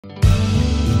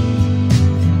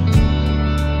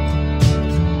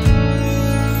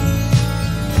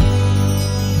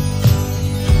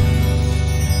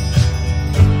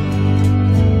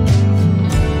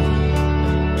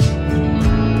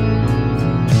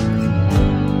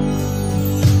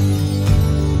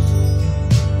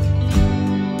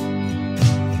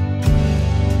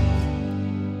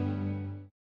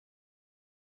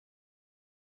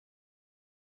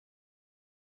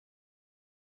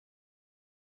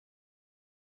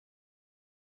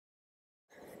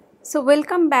So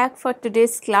welcome back for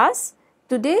today's class.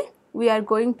 Today we are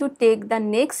going to take the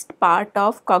next part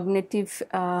of cognitive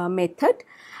method.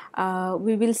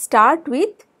 We will start with,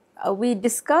 we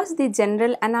discuss the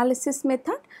general analysis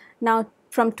method. Now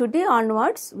from today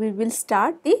onwards we will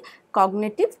start the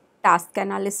cognitive task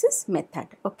analysis method.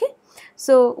 Okay.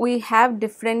 So we have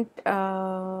different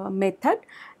method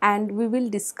and we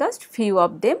will discuss few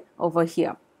of them over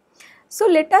here. So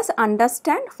let us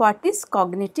understand what is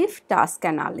cognitive task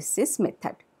analysis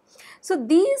method. So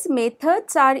these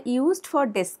methods are used for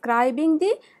describing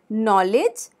the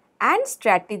knowledge and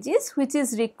strategies which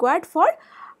is required for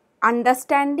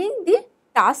understanding the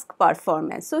task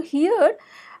performance. So here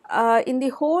in the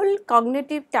whole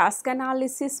cognitive task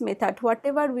analysis method,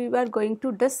 whatever we were going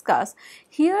to discuss,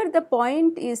 here the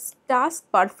point is task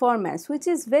performance, which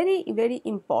is very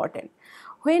important.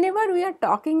 Whenever we are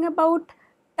talking about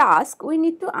task, we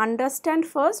need to understand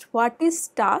first what is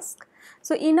task.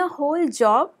 So in a whole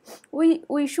job,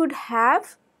 we should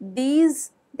have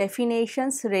these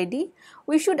definitions ready.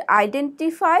 We should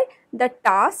identify the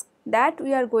task that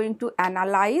we are going to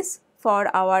analyze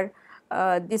for our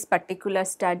this particular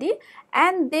study,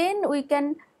 and then we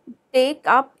can take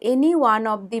up any one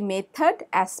of the method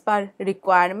as per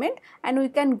requirement and we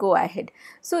can go ahead.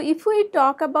 So if we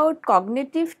talk about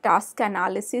cognitive task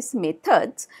analysis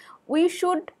methods, we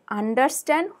should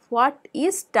understand what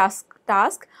is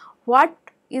task, what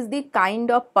is the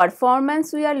kind of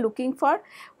performance we are looking for,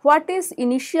 what is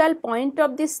initial point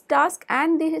of this task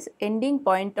and this ending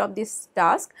point of this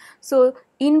task. So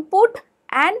input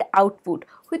and output,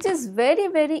 which is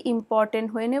very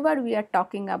important whenever we are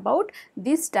talking about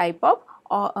this type of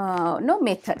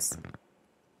methods.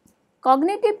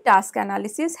 Cognitive task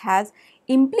analysis has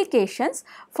implications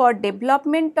for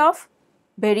development of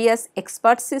various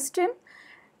expert system,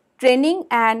 training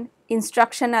and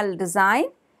instructional design,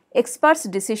 experts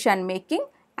decision making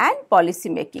and policy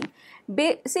making.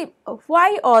 See,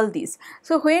 why all these?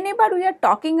 So whenever we are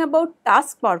talking about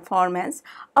task performance,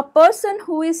 a person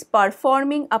who is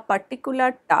performing a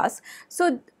particular task,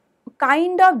 so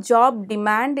kind of job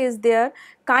demand is there,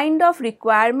 kind of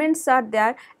requirements are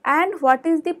there, and what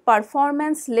is the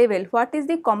performance level, what is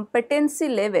the competency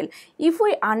level. If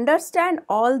we understand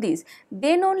all these,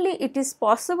 then only it is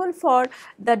possible for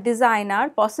the designer,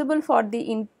 possible for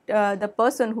the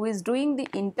person who is doing the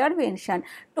intervention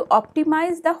to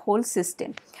optimize the whole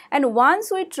system. And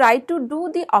once we try to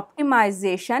do the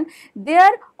optimization,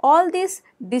 there all this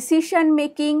decision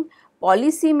making,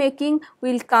 policy making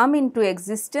will come into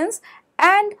existence,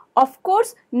 and of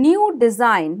course new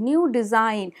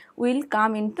design will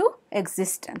come into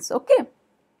existence. Okay.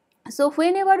 So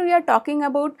whenever we are talking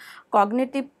about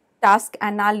cognitive task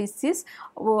analysis,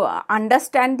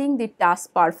 understanding the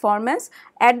task performance,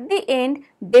 at the end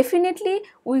definitely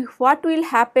what will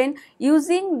happen,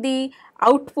 using the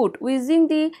output, using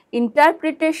the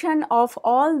interpretation of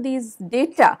all these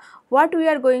data, what we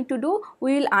are going to do,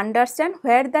 we will understand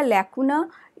where the lacuna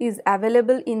is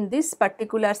available in this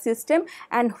particular system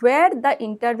and where the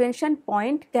intervention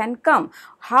point can come,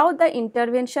 how the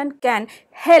intervention can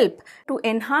help to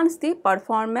enhance the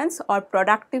performance or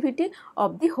productivity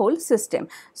of the whole system.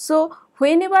 So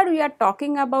whenever we are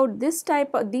talking about these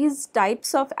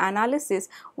types of analysis,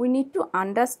 we need to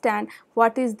understand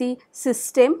what is the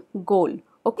system goal.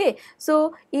 Okay.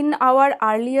 So in our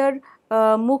earlier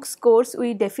MOOCs course,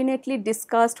 we definitely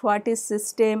discussed what is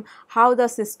system, how the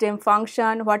system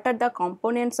function, what are the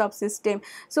components of system.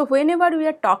 So whenever we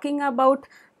are talking about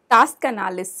task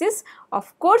analysis,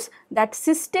 of course that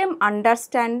system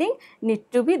understanding need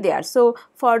to be there. So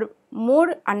for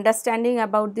more understanding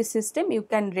about the system, you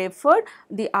can refer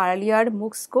the earlier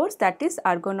MOOCs course, that is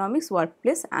Ergonomics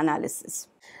Workplace Analysis.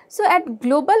 So at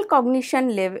global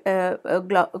cognition level,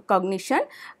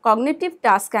 cognitive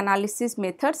task analysis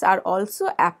methods are also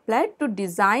applied to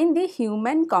design the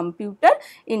human computer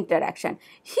interaction.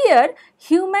 Here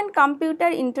human computer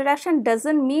interaction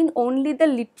doesn't mean only the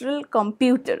literal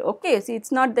computer. Okay, so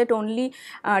it's not that only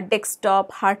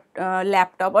desktop,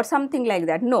 laptop or something like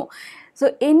that. No.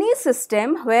 So any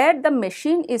system where the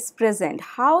machine is present,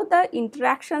 how the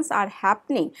interactions are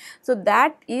happening, so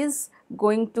that is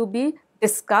going to be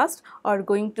discussed or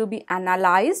going to be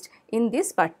analyzed in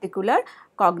this particular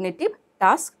cognitive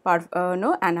task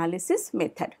analysis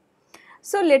method.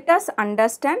 So let us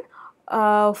understand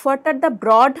what are the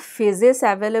broad phases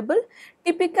available.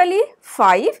 Typically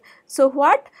 5. So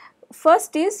what?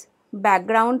 First is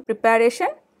background preparation,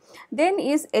 then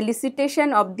is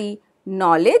elicitation of the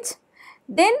knowledge,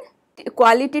 then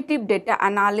qualitative data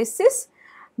analysis,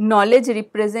 knowledge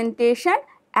representation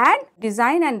and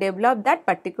design and develop that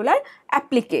particular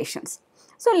applications.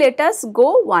 So, let us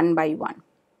go one by one.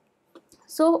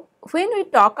 So, when we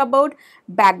talk about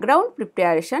background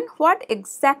preparation, what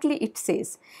exactly it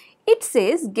says? It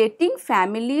says getting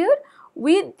familiar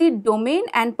with the domain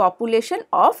and population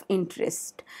of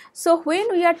interest. So,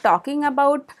 when we are talking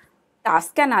about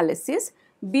task analysis,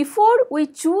 before we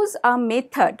choose a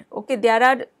method, okay, there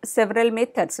are several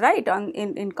methods, right,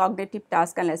 in cognitive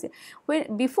task analysis.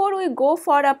 Before we go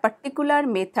for a particular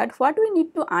method, what we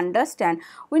need to understand?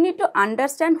 We need to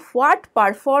understand what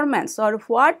performance or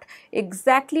what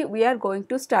exactly we are going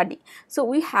to study. So,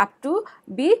 we have to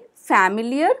be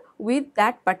familiar with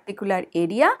that particular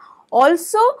area.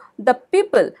 Also, the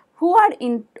people who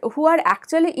are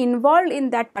actually involved in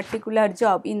that particular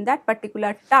job, in that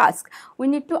particular task, we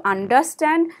need to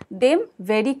understand them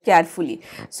very carefully.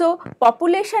 So,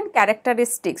 population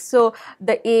characteristics, so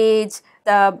the age,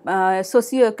 the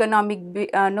socioeconomic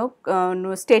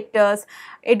status,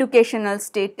 educational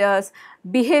status,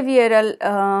 behavioral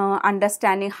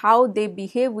understanding, how they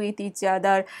behave with each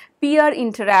other, peer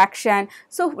interaction.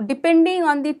 So, depending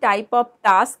on the type of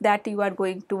task that you are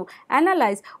going to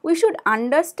analyze, we should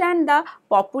understand the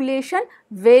population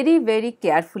very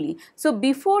carefully. So,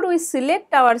 before we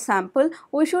select our sample,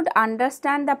 we should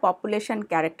understand the population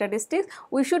characteristics,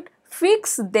 we should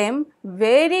fix them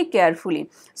very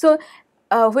carefully. So,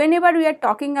 whenever we are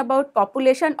talking about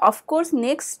population, of course,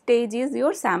 next stage is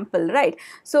your sample, right.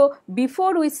 So,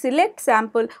 before we select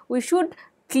sample, we should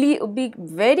be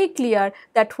very clear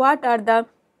that what are the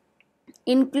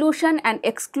inclusion and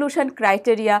exclusion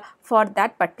criteria for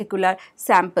that particular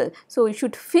sample. So, we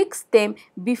should fix them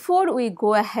before we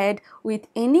go ahead with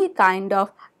any kind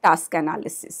of task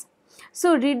analysis.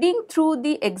 So, reading through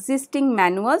the existing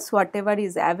manuals, whatever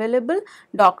is available,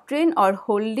 doctrine or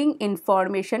holding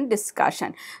information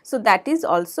discussion. So, that is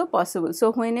also possible.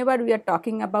 So, whenever we are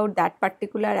talking about that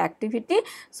particular activity,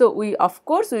 so we of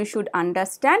course, we should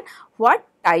understand what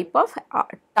type of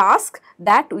task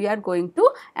that we are going to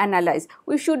analyze.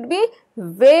 We should be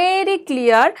very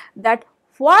clear that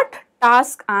what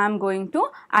task I am going to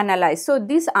analyze. So,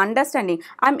 this understanding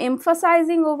I am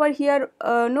emphasizing over here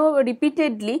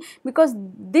repeatedly, because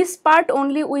this part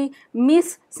only we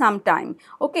miss sometime.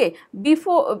 Okay,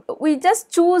 before we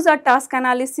just choose a task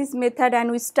analysis method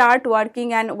and we start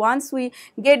working, and once we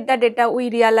get the data we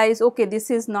realize, okay,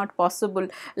 this is not possible,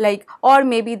 like, or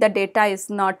maybe the data is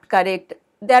not correct.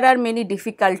 There are many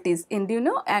difficulties in the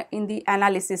in the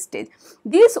analysis stage.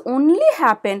 These only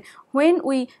happen when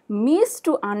we miss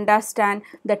to understand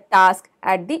the task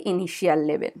at the initial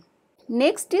level.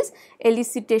 Next is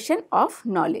elicitation of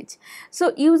knowledge.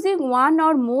 So, using one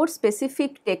or more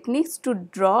specific techniques to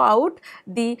draw out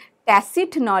the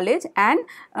tacit knowledge and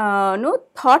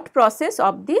thought process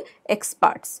of the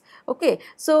experts. Okay.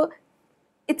 So,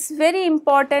 it is very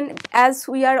important, as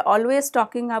we are always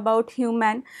talking about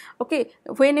human. Okay,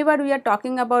 whenever we are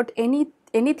talking about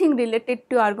anything related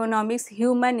to ergonomics,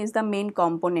 human is the main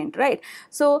component, right.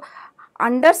 So,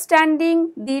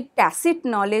 understanding the tacit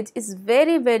knowledge is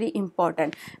very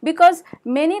important, because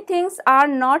many things are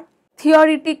not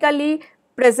theoretically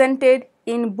presented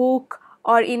in book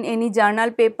or in any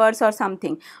journal papers or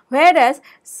something, whereas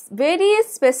very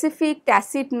specific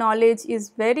tacit knowledge is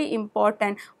very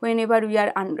important whenever we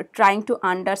are trying to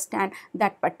understand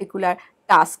that particular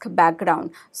task background.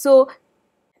 So,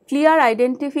 clear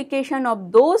identification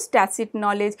of those tacit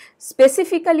knowledge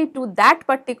specifically to that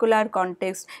particular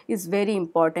context is very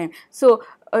important. So,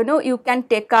 you can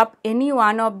take up any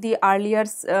one of the earlier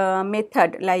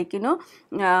method, like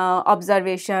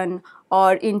observation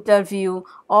or interview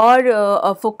or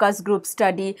a focus group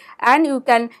study, and you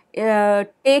can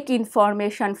take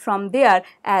information from there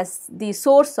as the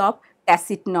source of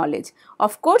tacit knowledge.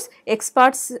 Of course,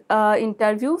 experts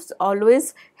interviews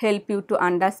always help you to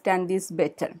understand this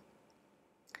better.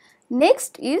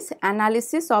 Next is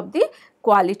analysis of the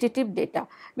qualitative data,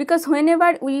 because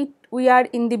whenever we are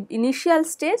in the initial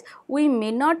stage, we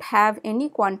may not have any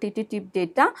quantitative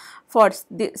data for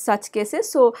such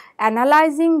cases. So,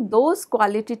 analyzing those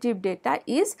qualitative data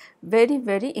is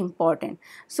very important.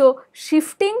 So,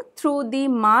 shifting through the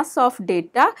mass of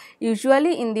data,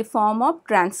 usually in the form of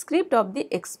transcript of the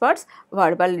expert's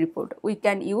verbal report. We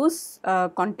can use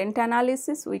content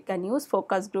analysis, we can use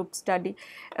focus group study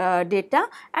data,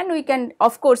 and we can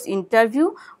of course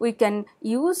interview, we can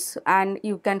use, and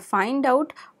you can find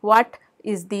out what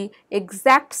is the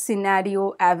exact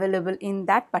scenario available in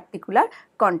that particular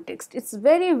context. It is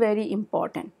very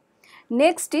important.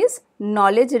 Next is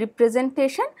knowledge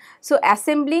representation. So,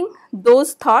 assembling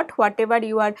those thought whatever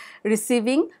you are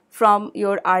receiving from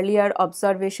your earlier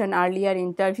observation, earlier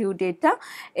interview data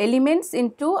elements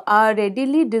into a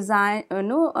readily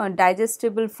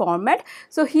digestible format.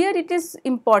 So, here it is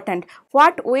important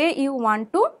what way you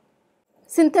want to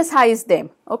synthesize them.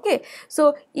 Okay.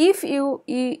 So, if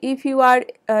you are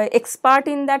expert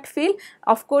in that field,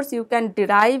 of course you can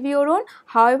derive your own.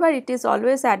 However, it is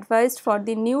always advised for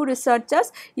the new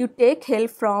researchers, you take help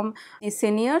from the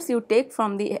seniors, you take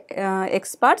from the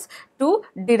experts to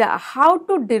how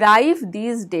to derive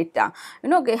these data,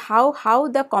 okay, how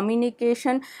the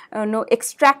communication,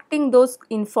 extracting those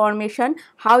information,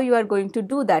 how you are going to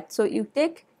do that. So, you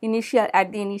take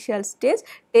at the initial stage,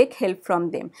 take help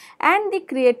from them, and the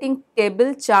creating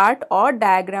table, chart or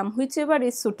diagram whichever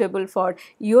is suitable for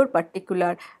your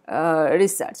particular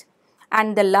research.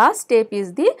 And the last step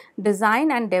is the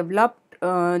design and develop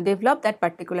that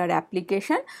particular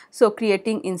application. So,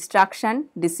 creating instruction,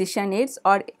 decision aids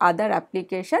or other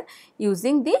application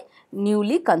using the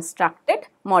newly constructed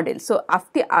model. So,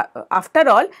 after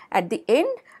all, at the end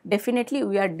definitely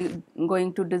we are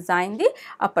going to design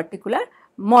a particular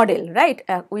model, right.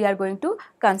 We are going to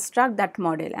construct that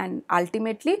model, and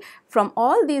ultimately from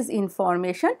all these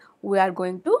information we are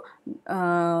going to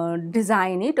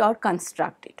design it or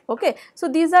construct it. Okay. So,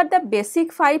 these are the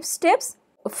basic 5 steps,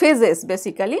 phases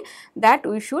basically, that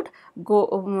we should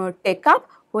go take up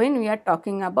when we are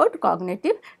talking about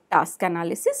cognitive task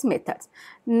analysis methods.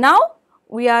 Now,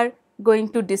 we are going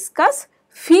to discuss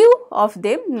few of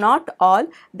them, not all.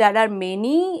 There are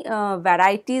many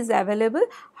varieties available,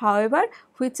 however,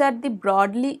 which are the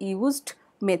broadly used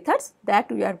methods that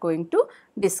we are going to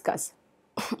discuss.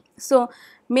 So,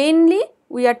 mainly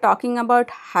we are talking about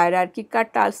hierarchical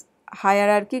task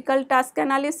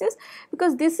analysis,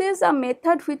 because this is a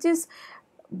method which is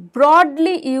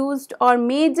broadly used or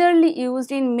majorly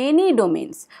used in many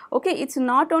domains. Okay, it is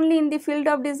not only in the field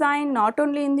of design, not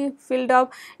only in the field of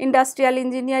industrial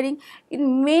engineering,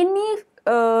 in many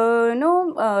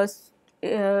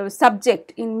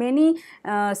subject, in many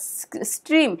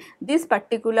stream, this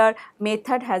particular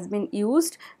method has been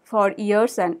used for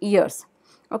years and years.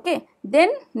 Okay. Then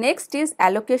next is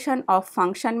allocation of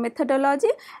function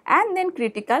methodology, and then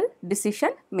critical decision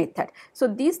method. So,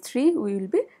 these 3 we will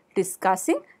be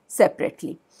discussing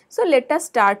separately. So, let us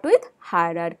start with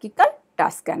hierarchical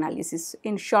task analysis.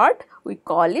 In short, we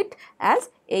call it as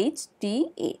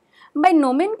HTA. By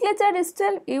nomenclature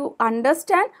itself, you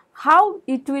understand how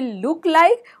it will look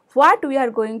like, what we are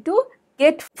going to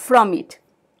get from it.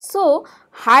 So,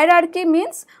 hierarchy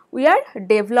means we are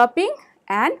developing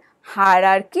an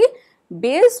hierarchy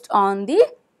based on the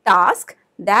task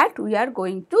that we are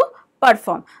going to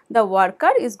perform, the worker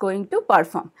is going to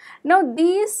perform. Now,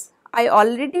 these I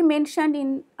already mentioned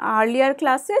in earlier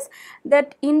classes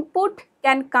that input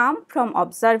can come from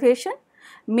observation,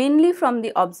 mainly from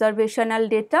the observational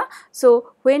data.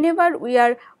 So, whenever we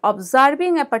are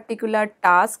observing a particular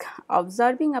task,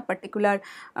 observing a particular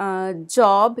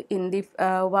job in the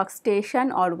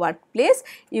workstation or workplace,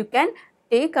 you can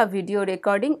take a video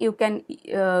recording, you can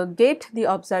get the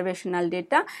observational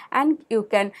data, and you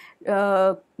can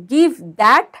give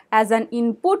that as an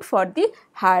input for the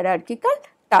hierarchical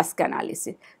task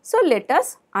analysis. So, let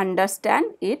us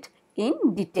understand it in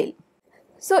detail.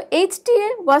 So,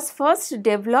 HTA was first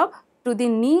developed to the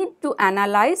need to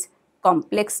analyze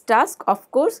complex task. Of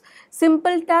course,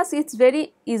 simple task it's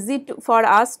very easy for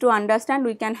us to understand.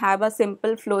 We can have a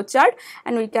simple flow chart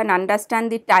and we can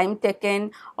understand the time taken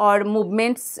or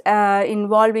movements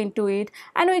involved into it,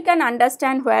 and we can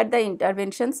understand where the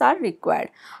interventions are required.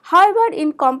 However,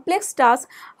 in complex tasks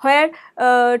where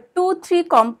 2-3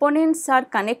 components are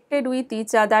connected with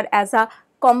each other as a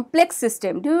complex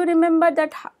system. Do you remember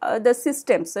that the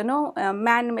systems,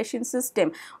 man machine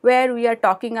system, where we are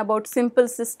talking about simple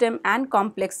system and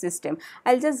complex system.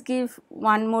 I will just give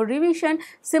one more revision.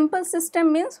 Simple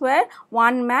system means where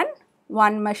one man,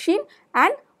 one machine,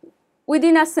 and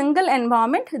within a single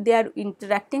environment they are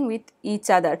interacting with each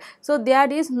other. So,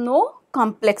 there is no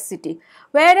complexity.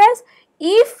 Whereas,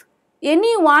 if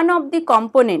any one of the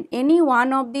component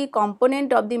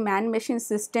of the man machine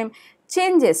system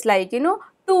changes, like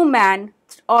 2 man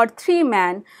or 3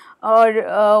 man or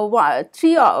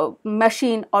 3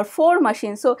 machine or 4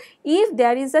 machine. So, if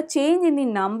there is a change in the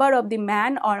number of the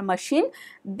man or machine,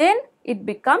 then it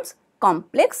becomes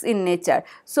complex in nature.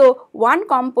 So, one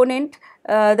component,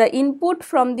 the input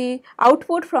from the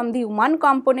output from the one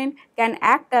component can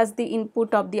act as the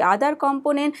input of the other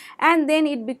component, and then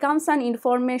it becomes an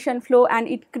information flow and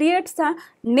it creates a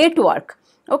network.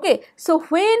 Okay. So,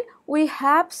 when we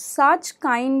have such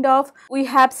kind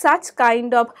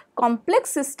of complex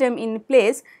system in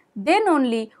place, then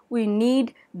only we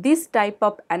need this type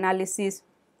of analysis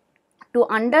to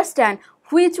understand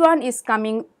which one is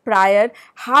coming prior,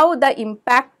 how the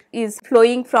impact is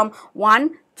flowing from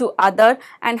one to other,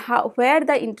 and where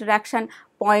the interaction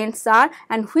points are,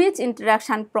 and which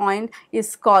interaction point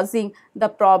is causing the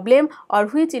problem, or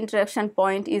which interaction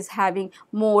point is having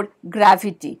more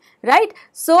gravity, right.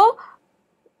 So,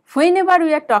 whenever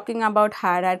we are talking about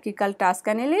hierarchical task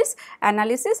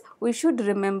analysis, we should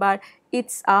remember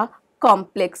it's a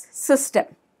complex system.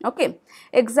 Okay.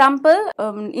 Example,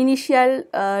 initial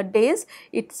days,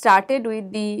 it started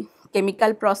with the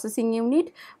chemical processing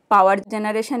unit, power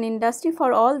generation industry.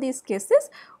 For all these cases,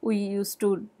 we used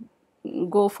to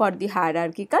go for the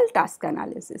hierarchical task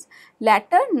analysis.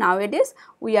 Later, nowadays,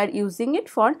 we are using it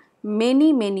for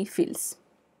many fields.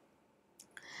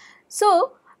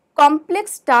 So,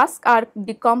 complex tasks are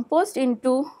decomposed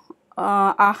into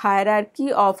a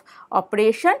hierarchy of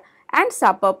operation and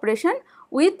sub-operation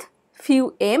with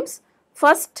few aims.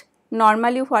 First,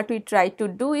 normally what we try to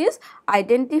do is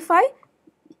identify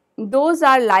those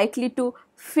are likely to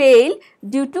fail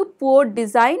due to poor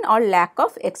design or lack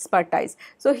of expertise.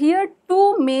 So, here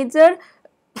two major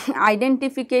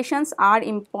identifications are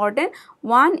important.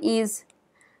 One is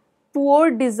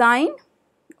poor design,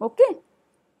 okay,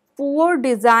 poor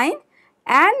design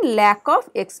and lack of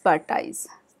expertise.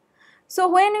 So,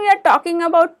 when we are talking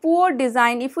about poor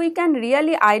design, if we can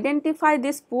really identify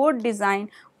this poor design,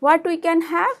 what we can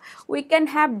have? We can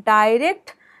have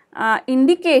direct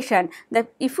indication that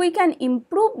if we can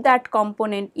improve that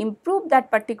component, improve that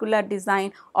particular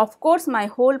design, of course, my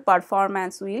whole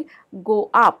performance will go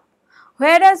up.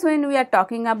 Whereas, when we are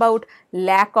talking about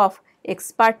lack of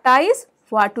expertise,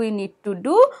 what we need to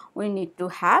do? We need to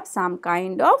have some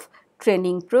kind of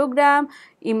training program,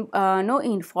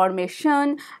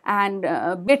 information and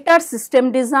better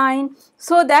system design,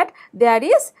 so that there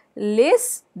is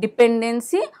less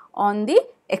dependency on the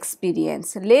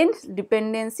experience, less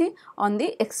dependency on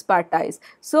the expertise.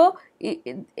 So,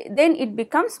 then it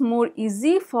becomes more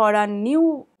easy for a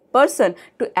new person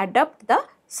to adapt the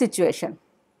situation.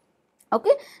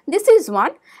 Okay, this is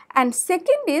one. And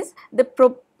second is the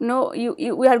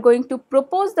we are going to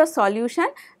propose the solution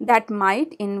that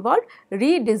might involve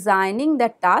redesigning the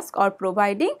task or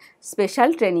providing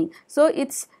special training. So, it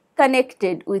is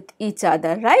connected with each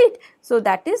other, right. So,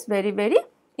 that is very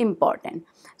important.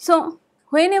 So,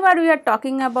 whenever we are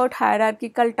talking about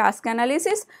hierarchical task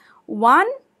analysis, one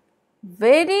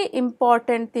very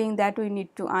important thing that we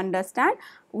need to understand,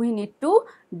 we need to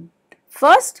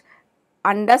first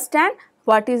understand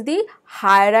what is the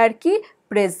hierarchy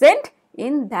present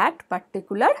in that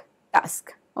particular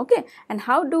task, okay. And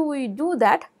how do we do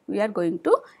that? We are going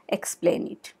to explain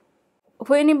it.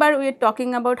 Whenever we are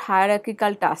talking about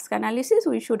hierarchical task analysis,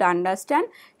 we should understand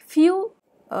few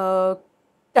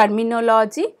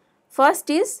terminology. First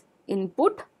is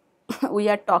input. We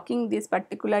are talking this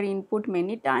particular input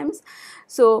many times.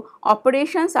 So,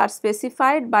 operations are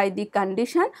specified by the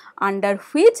condition under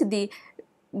which the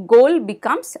goal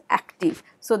becomes active.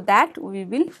 So, that we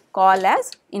will call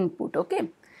as input, okay.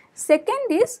 Second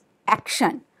is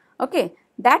action, okay.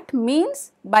 That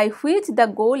means by which the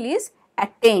goal is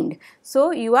attained.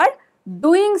 So, you are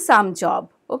doing some job,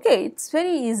 okay. It is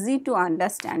very easy to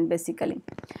understand basically.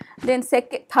 Then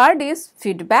third is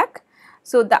feedback.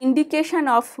 So, the indication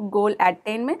of goal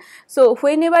attainment. So,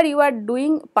 whenever you are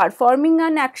performing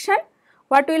an action,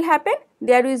 what will happen?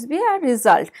 There will be a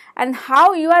result, and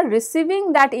how you are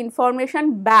receiving that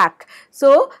information back.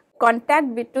 So,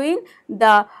 contact between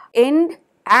the end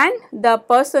and the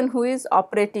person who is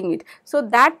operating it. So,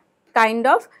 that kind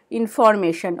of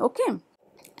information, okay.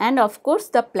 And of course,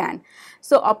 the plan.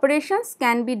 So, operations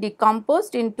can be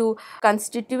decomposed into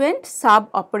constituent sub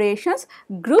operations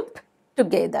grouped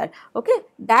together, okay.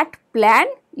 That plan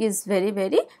is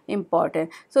very important.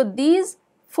 So, these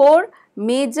four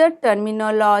major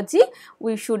terminology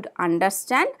we should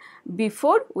understand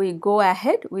before we go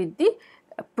ahead with the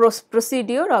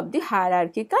procedure of the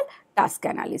hierarchical task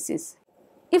analysis.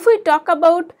 If we talk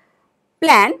about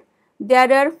plan,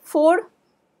 there are four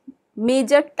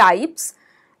major types.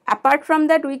 Apart from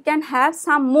that, we can have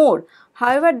some more.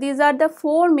 However, these are the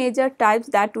four major types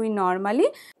that we normally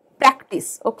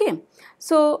practice, okay.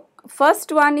 So,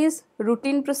 first one is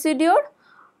routine procedure.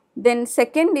 Then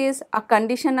second is a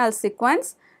conditional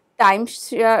sequence, time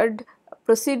shared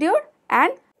procedure,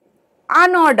 and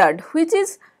unordered, which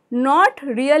is not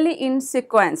really in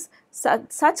sequence,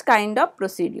 such kind of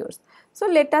procedures. So,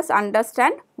 let us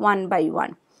understand one by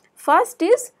one. First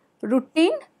is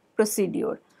routine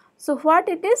procedure. So, what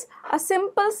it is? A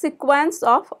simple sequence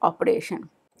of operation.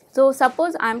 So,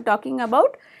 suppose I am talking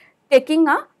about taking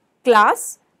a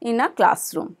class in a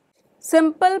classroom.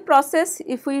 Simple process,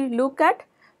 if we look at,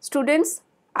 students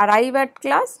arrive at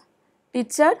class,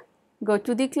 teacher go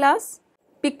to the class,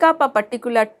 pick up a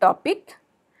particular topic,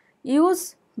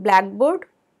 use blackboard,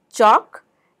 chalk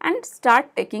and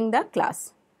start taking the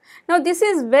class. Now, this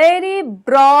is very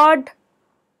broad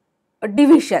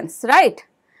divisions, right?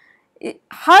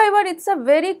 However, it is a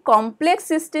very complex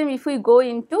system if we go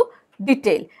into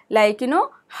detail, like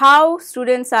how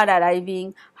students are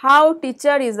arriving, how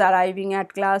teacher is arriving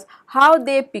at class, how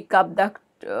they pick up the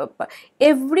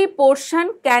every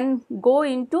portion can go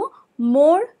into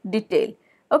more detail.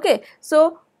 Okay.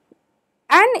 So,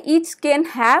 and each can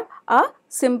have a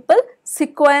simple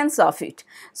sequence of it.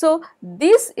 So,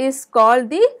 this is called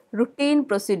the routine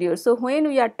procedure. So, when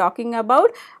we are talking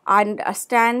about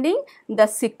understanding the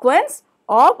sequence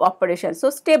of operations, so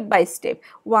step by step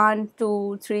 1,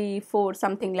 2, 3, 4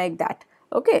 something like that.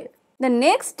 Okay. The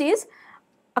next is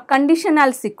a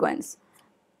conditional sequence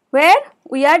where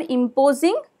we are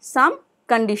imposing some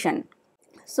condition,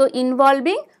 so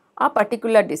involving a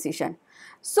particular decision.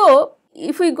 So,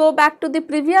 if we go back to the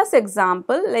previous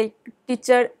example, like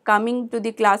teacher coming to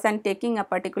the class and taking a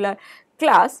particular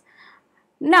class.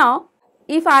 Now,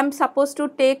 if I am supposed to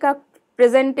take a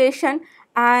presentation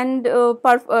and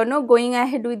going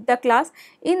ahead with the class,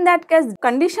 in that case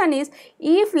condition is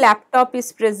if laptop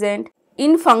is present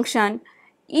in function,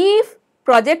 if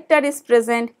projector is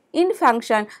present in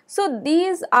function. So,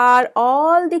 these are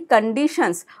all the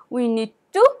conditions we need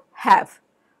to have.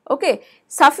 Okay.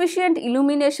 Sufficient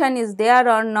illumination is there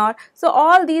or not. So,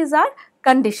 all these are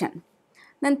condition.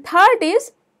 Then third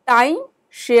is time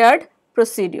shared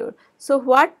procedure. So,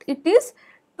 what it is?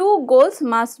 Two goals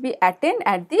must be attained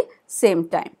at the same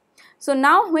time. So,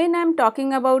 now when I am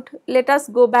talking about, let us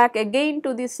go back again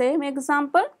to the same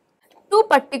example. Two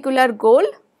particular goal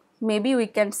maybe we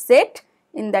can set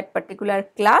in that particular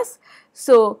class.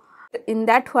 So, in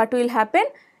that what will happen?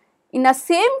 In a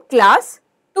same class,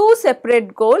 two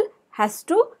separate goal has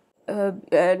to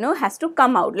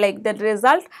come out, like the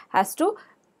result has to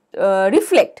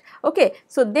reflect. Okay.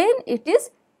 So, then it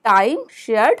is time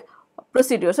shared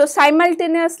procedure. So,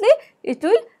 simultaneously it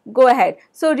will go ahead.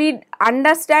 So, read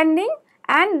understanding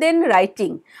and then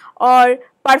writing or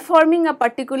performing a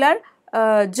particular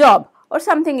job or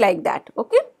something like that.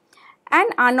 Okay. An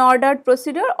unordered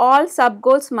procedure, all sub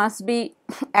goals must be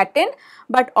attained,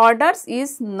 but orders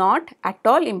is not at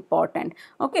all important.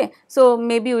 Okay. So,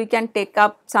 maybe we can take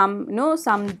up some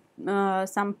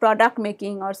some product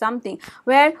making or something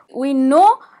where we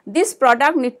know this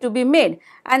product need to be made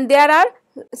and there are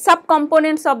sub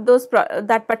components of those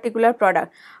that particular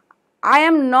product. I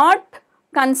am not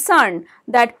concerned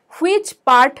that which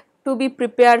part to be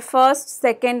prepared first,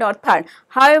 second or third.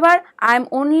 However, I am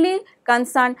only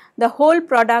concerned the whole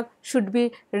product should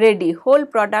be ready, whole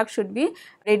product should be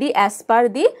ready as per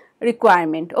the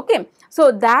requirement. Okay.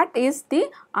 So, that is the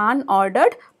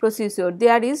unordered procedure,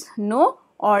 there is no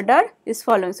order is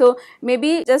following. So,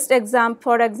 maybe just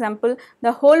for example,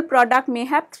 the whole product may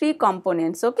have 3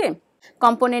 components. Okay.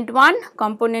 Component 1,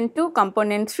 component 2,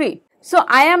 component 3. So,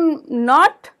 I am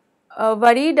not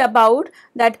worried about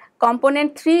that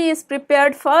component 3 is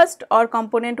prepared first or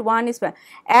component 1 is prepared.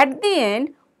 At the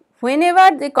end,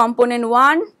 whenever the component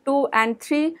 1, 2 and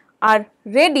 3 are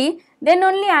ready, then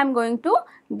only I am going to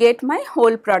get my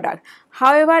whole product.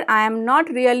 However, I am not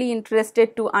really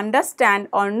interested to understand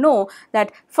or know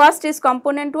that first is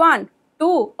component 1,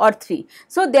 2 or 3.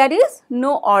 So, there is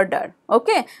no order.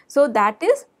 Okay. So, that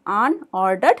is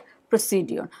unordered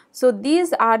procedure. So,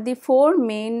 these are the 4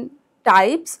 main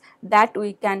types that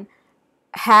we can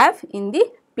have in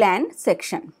the plan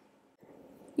section.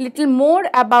 Little more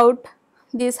about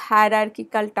this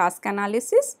hierarchical task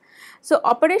analysis. So,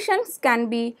 operations can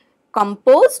be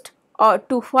composed or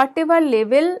to whatever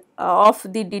level of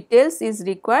the details is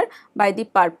required by the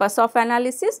purpose of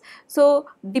analysis. So,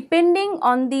 depending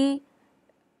on the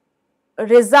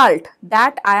result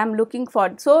that I am looking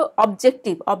for, so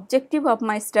objective of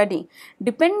my study,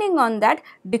 depending on that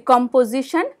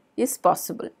decomposition is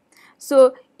possible.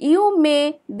 So, you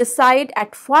may decide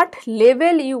at what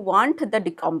level you want the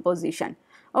decomposition.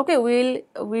 Okay, we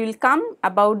will come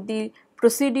about the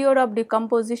procedure of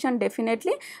decomposition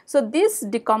definitely. So, this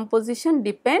decomposition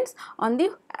depends on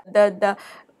the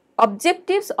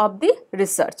objectives of the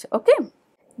research. Okay.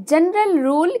 General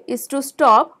rule is to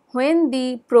stop when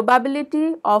the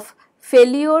probability of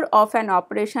failure of an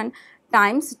operation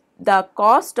times the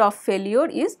cost of failure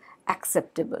is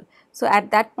acceptable. So,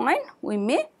 at that point we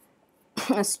may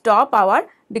stop our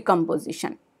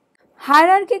decomposition.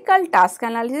 Hierarchical task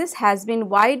analysis has been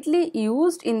widely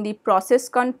used in the process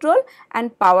control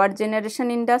and power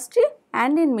generation industry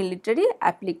and in military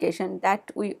application that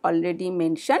we already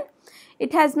mentioned.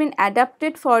 It has been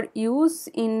adapted for use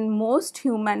in most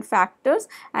human factors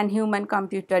and human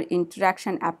computer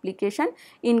interaction application,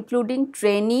 including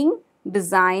training,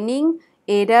 designing,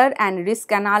 error and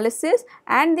risk analysis,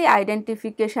 and the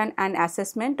identification and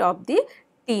assessment of the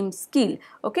team skill.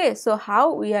 Okay, so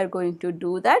how we are going to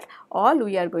do that, all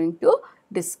we are going to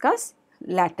discuss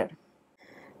later.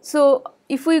 So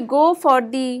if we go for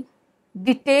the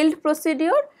detailed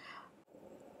procedure,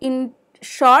 in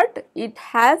short it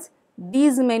has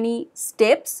these many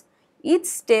steps. Each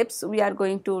steps we are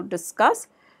going to discuss.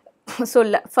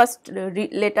 So first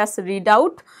let us read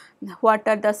out what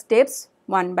are the steps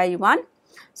one by one.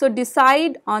 So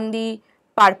decide on the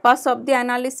purpose of the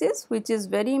analysis, which is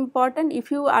very important. If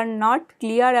you are not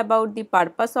clear about the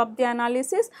purpose of the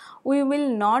analysis, we will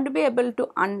not be able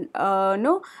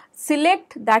to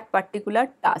select that particular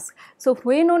task. So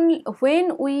when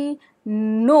we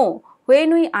know,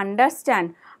 when we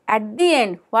understand at the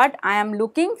end what I am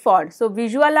looking for, so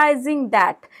visualizing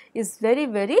that is very,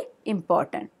 very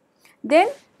important. Then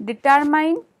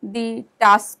determine the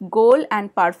task goal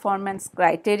and performance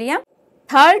criteria.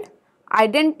 Third,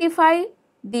 identify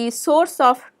the source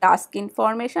of task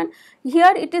information.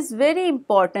 Here it is very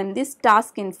important, this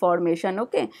task information.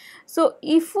 Okay, so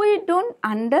if we do not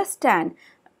understand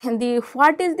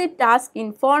what is the task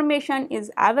information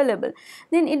is available,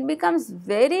 then it becomes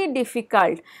very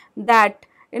difficult that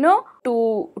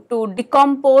to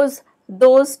decompose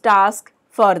those tasks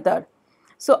further.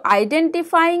 So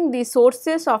identifying the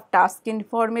sources of task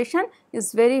information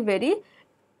is very, very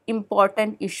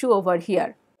important issue over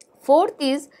here. Fourth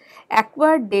is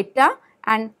acquire data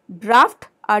and draft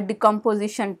a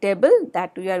decomposition table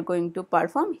that we are going to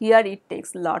perform. Here it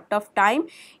takes lot of time.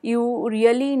 You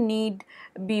really need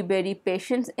be very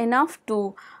patient enough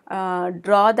to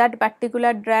draw that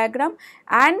particular diagram,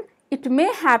 and it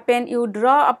may happen you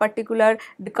draw a particular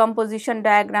decomposition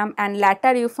diagram and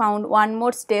later you found one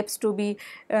more steps to be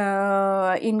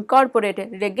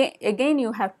incorporated. Again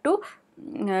you have to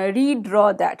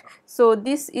redraw that. So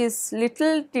this is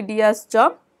little tedious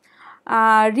job.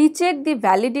 Recheck the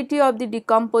validity of the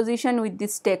decomposition with the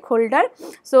stakeholder.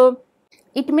 So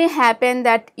it may happen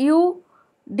that you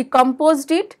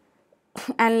decomposed it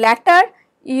and later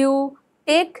you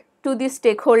take to the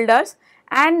stakeholders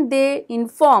and they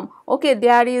inform, okay,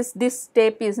 there is this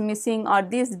step is missing or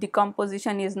this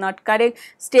decomposition is not correct,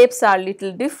 steps are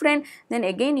little different, then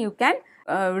again you can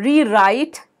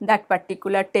rewrite that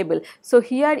particular table. So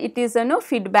here it is a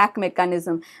feedback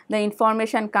mechanism. The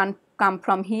information can come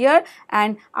from here,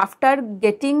 and after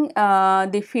getting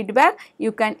the feedback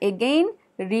you can again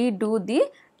redo the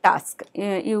task,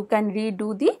 you can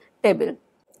redo the table.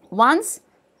 Once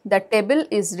the table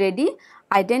is ready,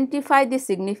 identify the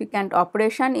significant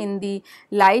operation in the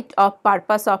light of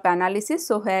purpose of analysis.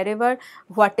 So wherever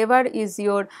whatever is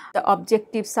your the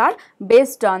objectives are,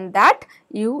 based on that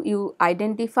you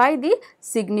identify the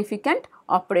significant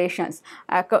operations.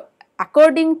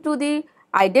 According to the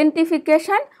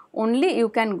identification only you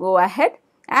can go ahead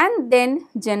and then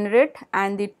generate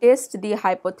and test the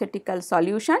hypothetical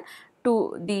solution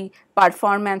to the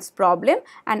performance problem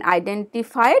and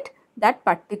identify that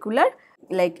particular,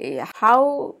 like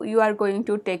how you are going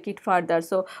to take it further.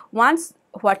 So once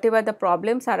whatever the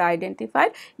problems are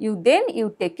identified, you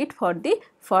take it for the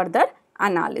further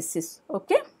analysis.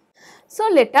 Okay. So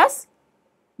let us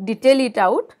detail it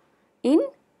out in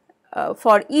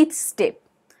for each step.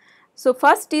 So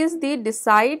first is the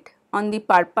decide on the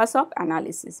purpose of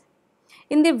analysis.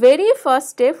 In the very first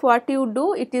step, what you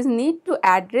do, it is need to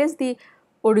address the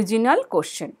original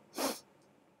question.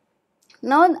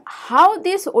 Now how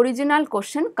this original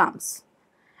question comes?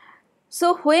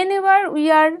 So whenever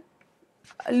we are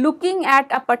looking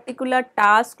at a particular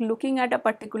task, looking at a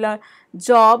particular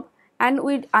job, and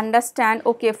we understand,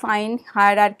 okay fine,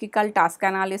 hierarchical task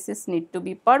analysis need to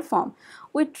be performed,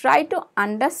 we try to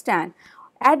understand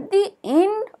at the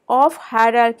end of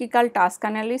hierarchical task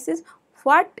analysis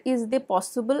what is the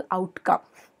possible outcome,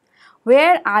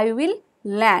 where I will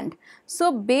land.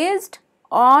 So based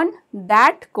on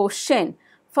that question,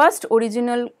 first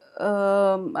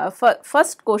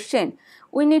question,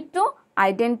 we need to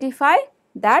identify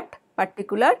that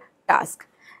particular task,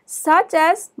 such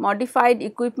as modified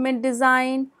equipment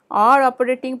design or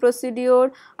operating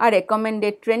procedure, a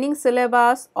recommended training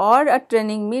syllabus or a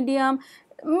training medium.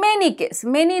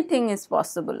 Many things is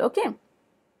possible. Okay.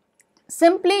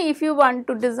 Simply if you want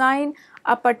to design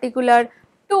a particular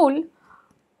tool,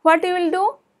 what you will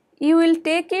do? You will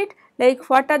take it like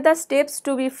what are the steps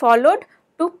to be followed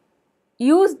to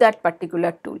use that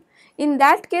particular tool. In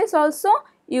that case also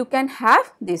you can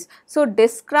have this. So,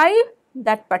 describe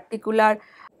that particular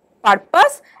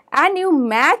purpose and you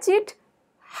match it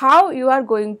how you are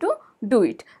going to do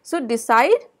it. So,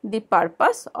 decide the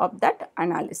purpose of that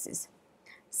analysis.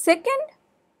 Second,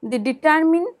 the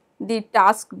determine the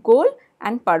task goal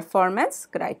and performance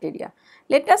criteria.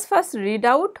 Let us first read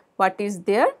out what is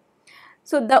there.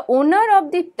 So, the owner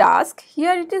of the task,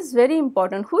 here it is very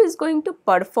important who is going to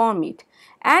perform it,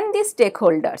 and the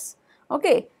stakeholders.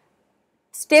 Okay.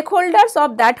 Stakeholders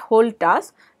of that whole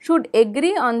task should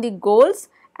agree on the goals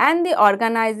and the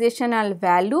organizational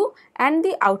value and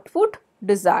the output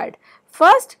desired.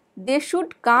 First, they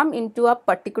should come into a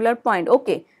particular point.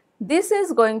 Okay, this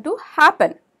is going to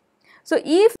happen. So,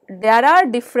 if there are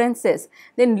differences,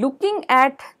 then looking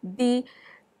at the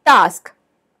task,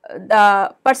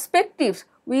 the perspectives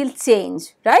will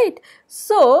change, right.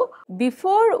 So,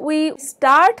 before we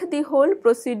start the whole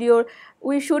procedure,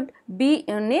 we should be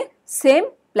in a same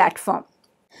platform.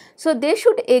 So, they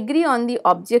should agree on the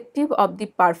objective of the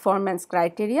performance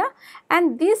criteria,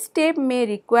 and this step may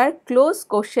require close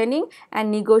questioning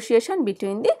and negotiation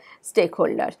between the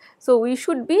stakeholders. So, we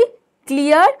should be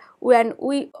clear when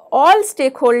we all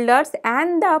stakeholders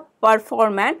and the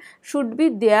performance should be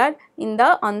there in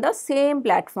the on the same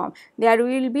platform. There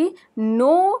will be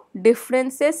no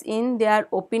differences in their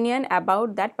opinion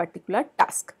about that particular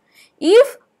task.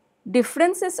 If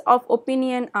differences of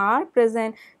opinion are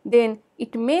present, then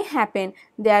it may happen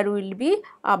there will be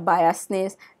a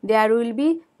biasness, there will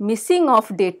be missing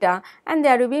of data, and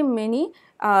there will be many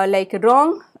like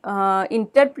wrong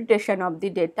interpretation of the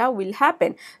data will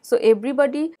happen. So,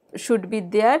 everybody should be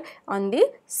there on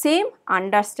the same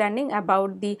understanding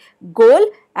about the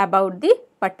goal, about the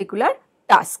particular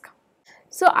task.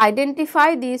 So,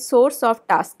 identify the source of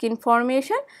task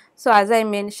information. So, as I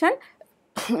mentioned,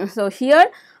 so here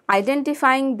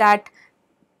identifying that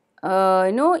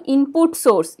input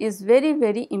source is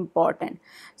very important.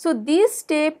 So, this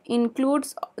step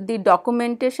includes the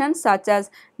documentation such as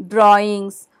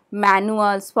drawings,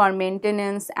 manuals for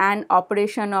maintenance and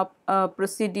operation of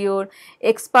procedure,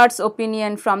 experts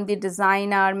opinion from the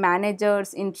designer,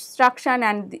 managers, instruction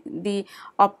and the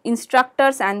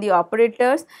instructors and the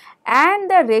operators, and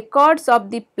the records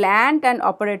of the plant and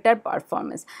operator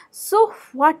performance. So,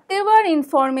 whatever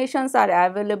informations are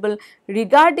available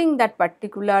regarding that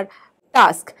particular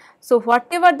task, so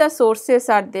whatever the sources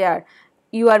are there,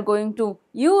 you are going to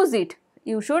use it,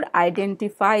 you should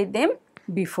identify them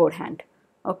beforehand.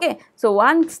 Okay. So,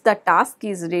 once the task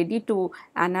is ready to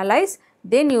analyze,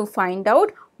 then you find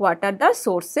out what are the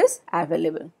sources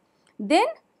available. Then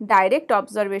direct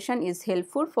observation is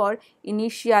helpful for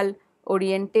initial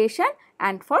orientation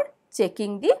and for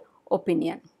checking the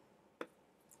opinion.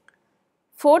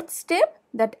 Fourth step,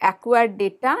 that acquire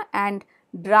data and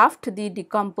draft the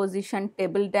decomposition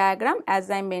table diagram. As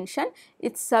I mentioned,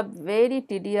 it is a very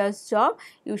tedious job,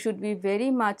 you should be very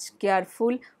much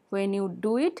careful when you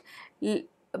do it.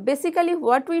 Basically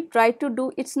what we try to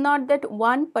do, it is not that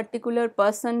one particular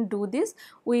person do this,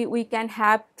 we can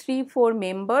have 3-4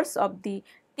 members of the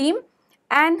team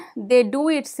and they do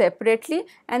it separately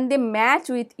and they match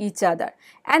with each other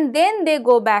and then they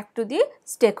go back to the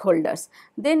stakeholders.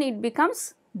 Then it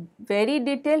becomes very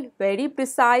detailed, very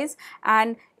precise,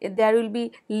 and there will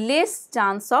be less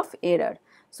chance of error.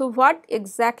 So, what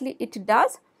exactly it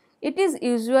does? It is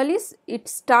usually, it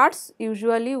starts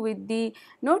usually with the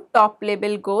top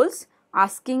level goals,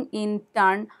 asking in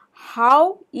turn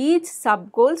how each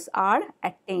sub goals are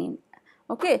attained.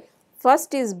 Okay.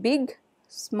 First is big,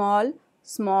 small,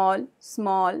 small,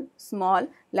 small, small,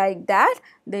 like that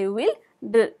they will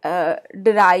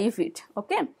derive it.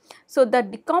 Okay. So, the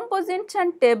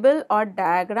decomposition table or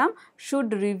diagram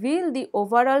should reveal the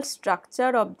overall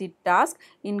structure of the task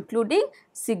including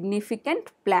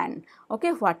significant plan.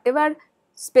 Okay. Whatever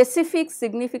specific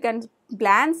significant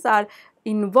plans are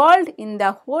involved in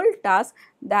the whole task,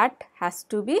 that has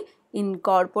to be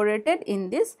incorporated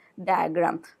in this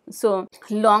diagram. So,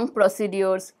 long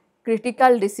procedures,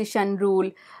 critical decision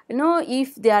rule,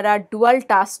 if there are dual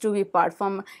tasks to be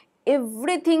performed,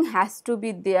 everything has to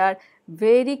be there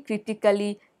very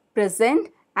critically present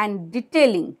and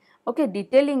detailing. Okay,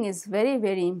 detailing is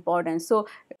very important. So,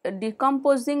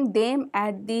 decomposing them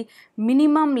at the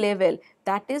minimum level,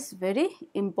 that is very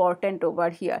important over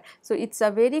here. So, it is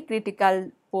a very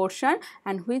critical portion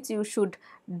and which you should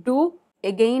do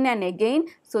again and again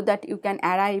so that you can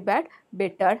arrive at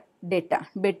better data,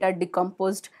 better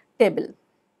decomposed table.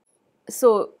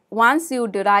 So, once you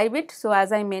derive it, so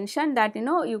as I mentioned that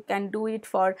you can do it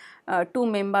for 2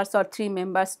 members or 3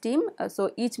 members team. So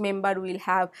each member will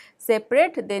have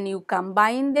separate, then you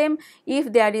combine them.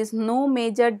 If there is no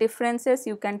major differences,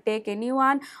 you can take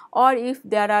anyone, or if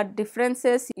there are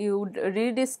differences, you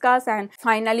rediscuss and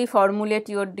finally formulate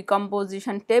your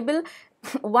decomposition table.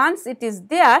 Once it is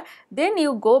there, then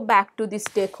you go back to the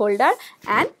stakeholder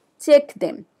and check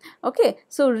them. Okay,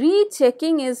 so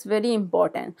rechecking is very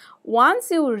important. Once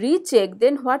you recheck,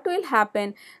 then what will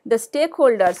happen? The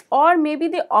stakeholders or maybe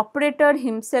the operator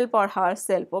himself or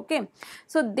herself, okay,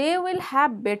 so they will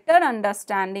have better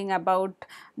understanding about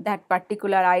that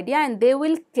particular idea, and they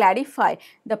will clarify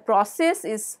the process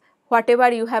is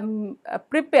whatever you have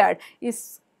prepared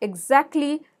is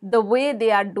exactly the way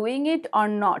they are doing it or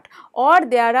not, or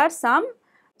there are some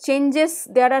changes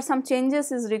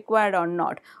is required or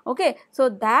not. Okay, so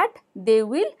that they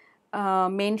will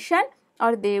mention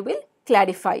or they will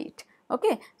clarify it.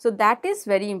 Okay, so that is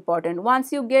very important.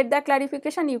 Once you get the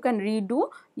clarification, you can redo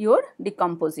your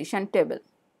decomposition table.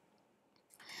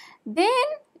 Then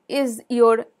is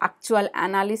your actual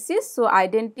analysis. So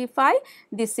identify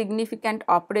the significant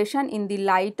operation in the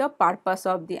light of purpose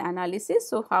of the analysis.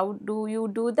 So how do you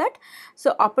do that?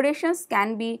 So operations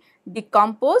can be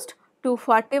decomposed to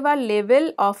whatever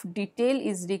level of detail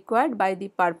is required by the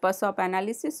purpose of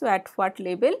analysis. So at what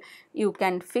level you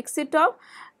can fix it up.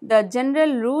 The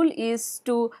general rule is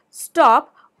to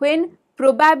stop when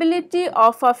probability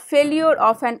of a failure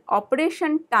of an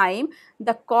operation time,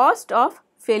 the cost of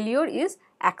failure is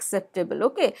acceptable.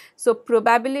 Okay, so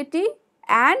probability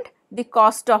and the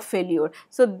cost of failure.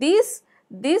 So this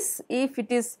if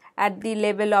it is at the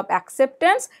level of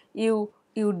acceptance, you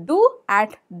do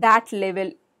at that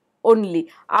level only.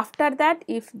 After that,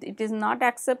 if it is not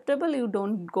acceptable, you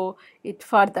don't go it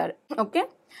further. Okay,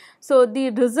 so the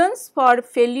reasons for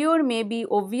failure may be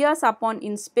obvious upon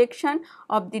inspection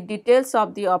of the details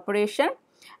of the operation,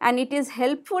 and it is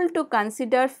helpful to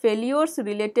consider failures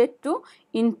related to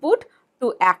input,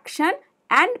 to action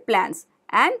and plans,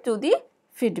 and to the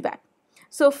feedback.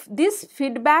 So this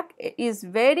feedback is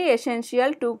very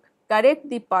essential to correct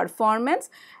the performance,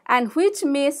 and which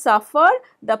may suffer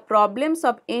the problems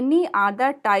of any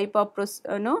other type of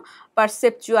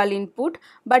perceptual input,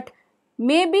 but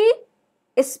may be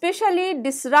especially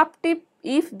disruptive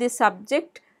if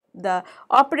the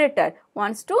operator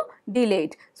wants to delay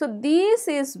it. So this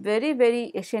is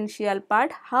very essential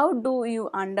part. How do you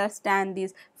understand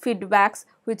these feedbacks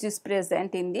which is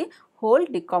present in the whole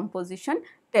decomposition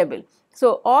table?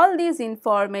 So all these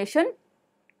information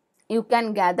you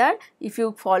can gather if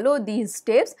you follow these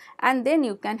steps, and then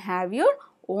you can have your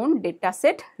own data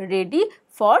set ready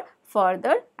for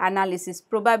further analysis.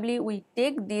 Probably we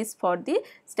take this for the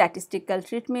statistical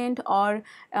treatment or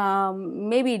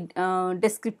maybe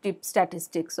descriptive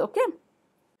statistics. Okay.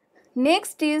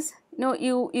 Next is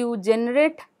you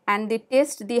generate and they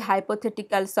test the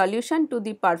hypothetical solution to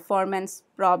the performance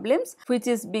problems which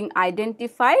is being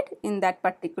identified in that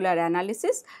particular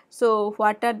analysis. So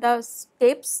what are the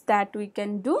steps that we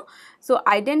can do? So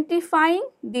identifying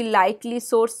the likely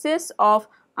sources of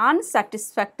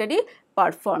unsatisfactory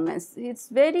performance, it's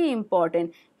very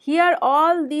important. Here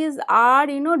all these are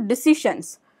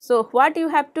decisions. So what you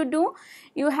have to do?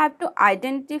 You have to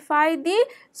identify the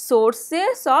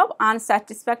sources of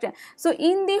unsatisfactory. So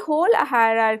in the whole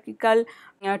hierarchical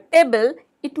table,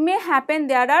 it may happen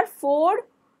there are 4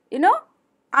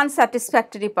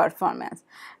 unsatisfactory performance.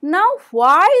 Now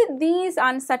why these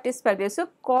unsatisfactory? So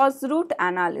cause root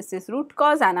analysis, root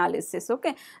cause analysis.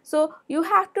 Okay, so you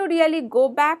have to really go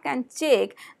back and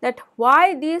check that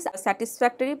why these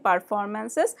satisfactory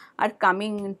performances are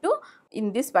coming into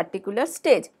in this particular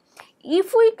stage.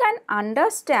 If we can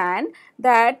understand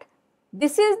that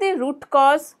this is the root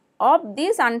cause of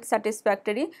this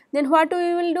unsatisfactory, then what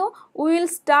we will do? We will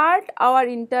start our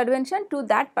intervention to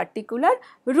that particular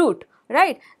root,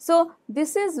 right? So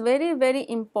this is very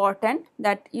important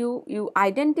that you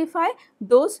identify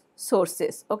those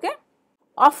sources. Okay,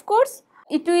 of course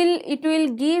it will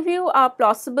give you a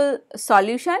plausible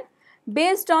solution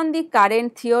based on the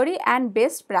current theory and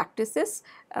best practices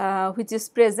which is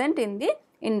present in the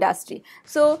industry.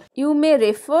 So you may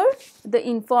refer the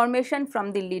information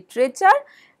from the literature,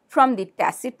 from the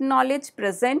tacit knowledge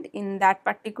present in that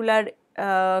particular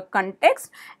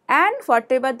context, and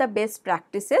whatever the best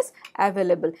practices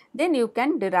available, then you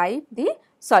can derive the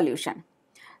solution.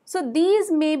 So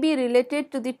these may be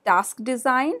related to the task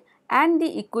design and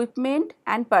the equipment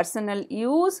and personal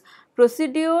use,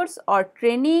 procedures or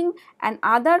training and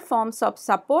other forms of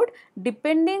support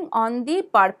depending on the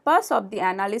purpose of the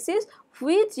analysis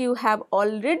which you have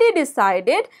already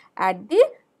decided at the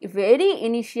very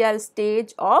initial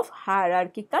stage of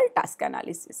hierarchical task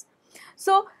analysis.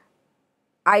 So,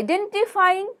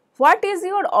 identifying what is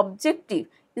your objective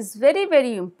is very,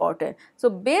 very important. So,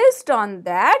 based on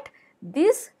that,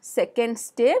 this second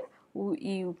step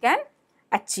you can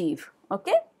achieve.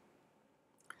 Okay.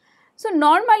 So,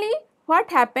 normally what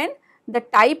happen, the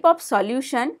type of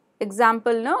solution,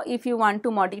 example, no, if you want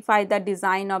to modify the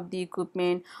design of the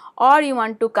equipment or you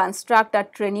want to construct a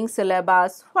training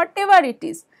syllabus, whatever it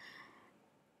is,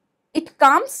 it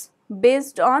comes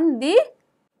based on the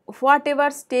whatever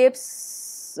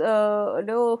steps,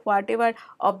 whatever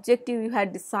objective you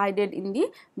had decided in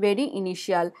the very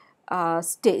initial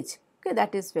stage. Okay,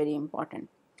 that is very important.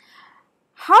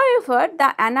 However,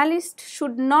 the analyst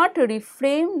should not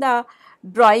reframe the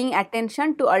drawing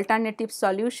attention to alternative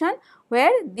solution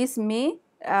where this may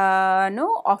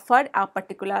offer a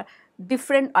particular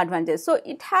different advantage. So,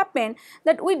 it happened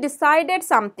that we decided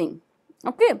something,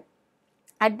 okay,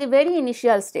 at the very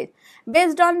initial stage.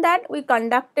 Based on that, we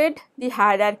conducted the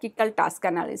hierarchical task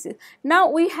analysis. Now,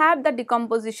 we have the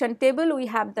decomposition table, we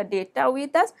have the data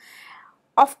with us.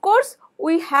 Of course,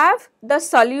 we have the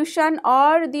solution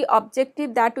or the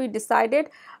objective that we decided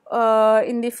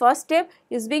in the first step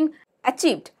is being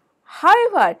achieved.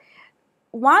 However,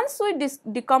 once we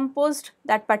decomposed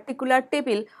that particular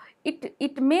table,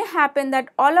 it may happen that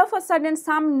all of a sudden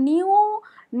some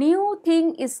new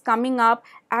thing is coming up,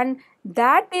 and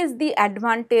that is the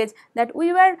advantage that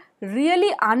we were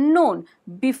really unknown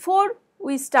before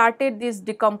we started this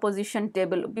decomposition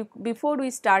table, before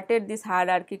we started this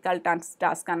hierarchical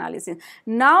task analysis.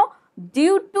 Now,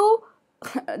 due to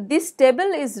this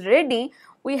table is ready,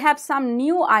 we have some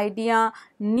new idea,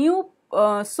 new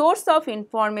source of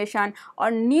information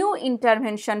or new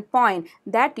intervention point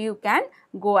that you can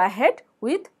go ahead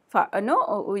with,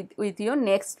 with your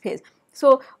next phase.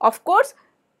 So, of course,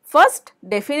 first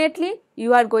definitely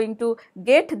you are going to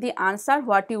get the answer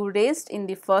what you raised in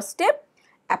the first step.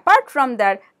 Apart from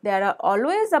that, there are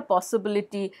always a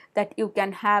possibility that you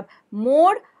can have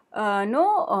more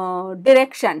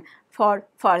direction for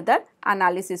further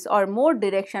analysis or more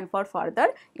direction for further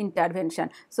intervention.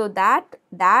 So,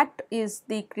 that is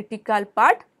the critical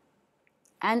part,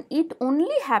 and it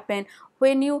only happen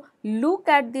when you look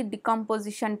at the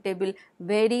decomposition table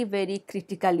very, very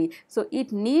critically. So,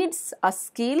 it needs a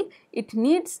skill, it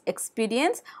needs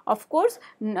experience. Of course,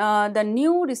 the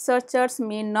new researchers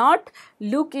may not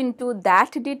look into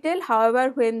that detail. However,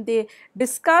 when they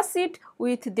discuss it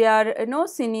with their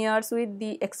seniors, with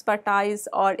the expertise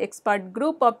or expert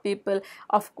group of people,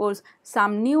 of course,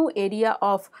 some new area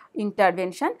of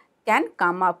intervention can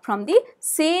come up from the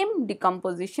same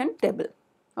decomposition table.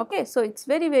 Okay, so it's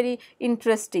very, very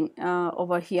interesting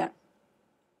over here.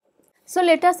 So,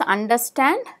 let us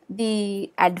understand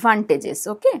the advantages.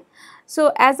 Okay.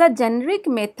 So, as a generic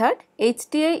method,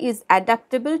 HTA is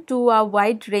adaptable to a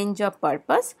wide range of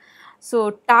purpose.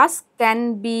 So, tasks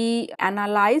can be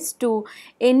analyzed to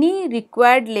any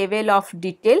required level of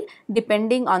detail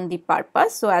depending on the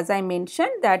purpose. So, as I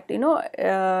mentioned that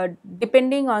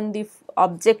depending on the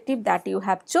objective that you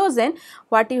have chosen,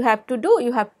 what you have to do,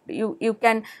 you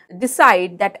can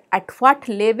decide that at what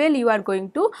level you are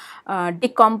going to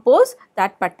decompose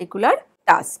that particular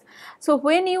task. So,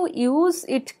 when you use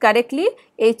it correctly,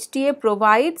 HTA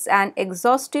provides an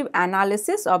exhaustive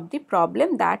analysis of the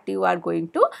problem that you are going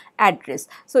to address.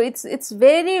 So, it's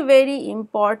very, very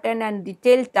important and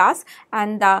detailed task,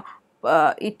 and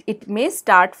it may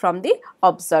start from the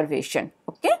observation.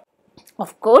 Okay.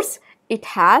 Of course, it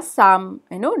has some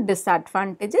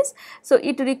disadvantages. So,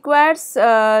 it requires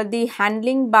the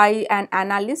handling by an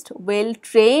analyst well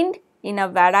trained in a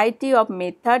variety of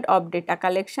method of data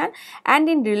collection and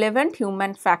in relevant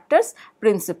human factors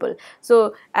principle.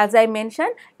 So, as I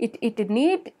mentioned, it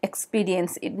needs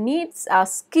experience, it needs a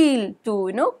skill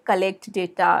to collect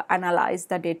data, analyze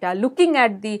the data, looking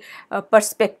at the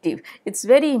perspective. It is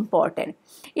very important.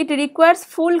 It requires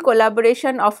full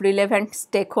collaboration of relevant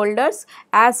stakeholders.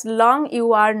 As long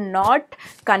you are not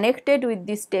connected with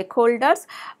the stakeholders,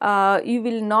 you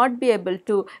will not be able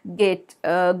to get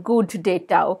good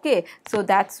data. Okay. So,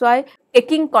 that is why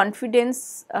taking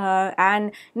confidence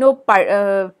and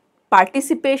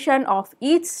participation of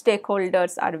each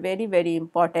stakeholders are very, very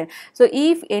important. So,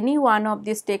 if any one of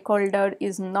the stakeholder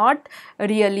is not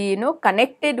really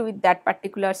connected with that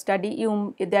particular study,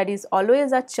 there is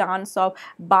always a chance of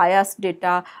biased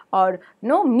data or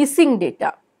missing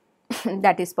data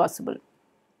that is possible.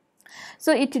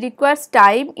 So, it requires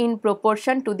time in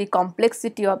proportion to the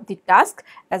complexity of the task.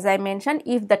 As I mentioned,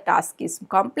 if the task is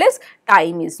complex,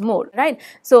 time is more, right.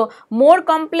 So, more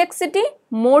complexity,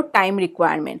 more time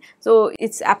requirement. So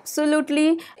it's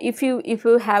absolutely, if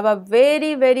you have a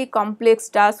very complex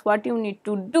task, what you need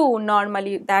to do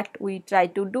normally, that we try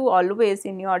to do always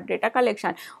in your data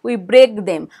collection, we break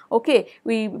them. Okay,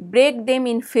 we break them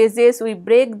in phases, we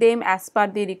break them as per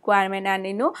the requirement,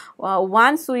 and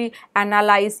once we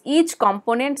analyze each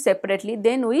component separately,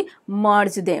 then we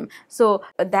merge them. So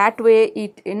that way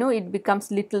it it becomes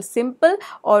little simple,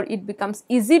 or it becomes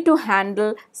easy to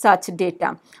handle such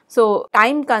data. So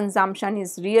time consumption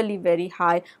is really very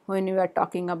high when we are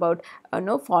talking about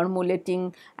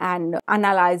formulating and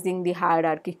analyzing the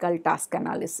hierarchical task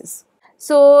analysis.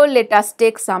 So let us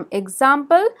take some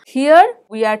example. Here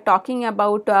we are talking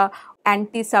about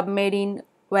anti-submarine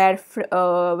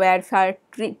warfare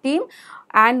team,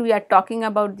 and we are talking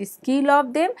about the skill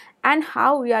of them and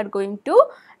how we are going to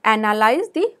analyze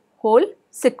the whole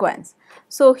sequence.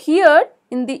 So here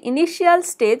in the initial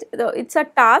stage, it's a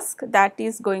task that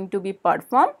is going to be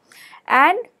performed,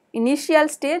 and initial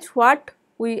stage, what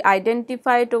we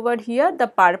identified over here, the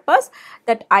purpose,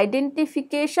 that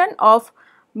identification of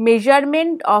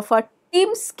measurement of a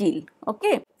team skill.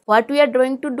 Okay, what we are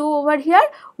going to do over here,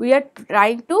 we are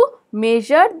trying to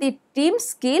measure the team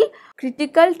skill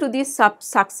critical to the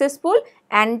successful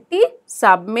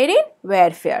anti-submarine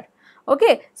warfare.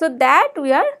 Okay, so that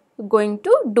we are going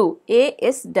to do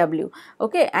ASW.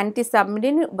 Okay,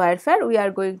 anti-submarine warfare, we are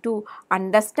going to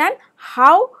understand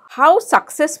how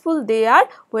successful they are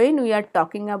when we are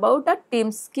talking about a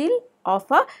team skill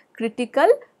of a critical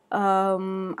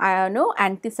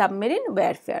anti-submarine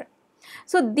warfare.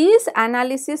 So this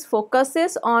analysis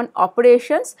focuses on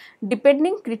operations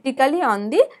depending critically on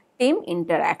the team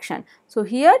interaction. So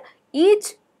here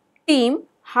each team,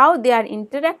 how they are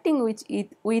interacting with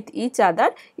each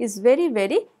other is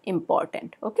very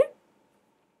important. Okay.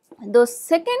 The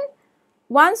second,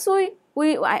 once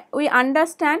we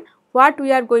understand what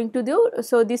we are going to do,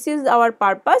 so this is our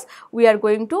purpose, we are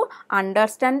going to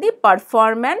understand the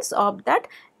performance of that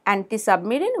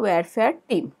anti-submarine warfare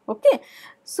team. Okay.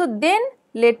 So then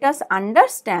let us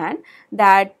understand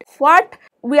that what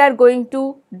we are going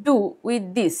to do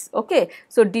with this. Okay.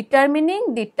 So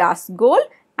determining the task goal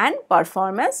and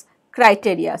performance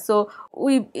criteria. So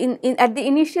we at the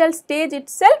initial stage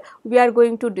itself, we are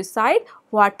going to decide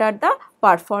what are the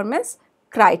performance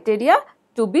criteria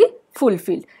to be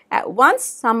fulfilled. Once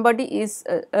somebody is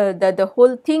the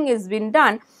whole thing is been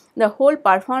done, the whole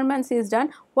performance is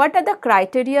done, what are the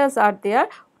criteria are there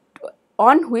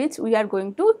on which we are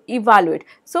going to evaluate.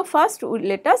 So first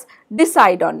let us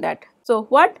decide on that. So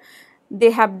what they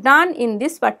have done in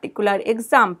this particular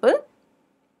example,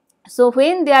 so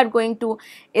when they are going to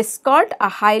escort a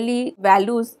highly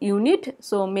valued unit,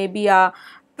 so maybe a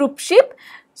troop ship,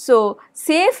 so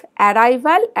safe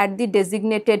arrival at the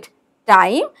designated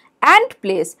time and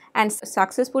place, and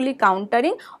successfully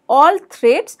countering all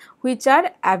threats which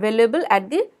are available at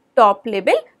the top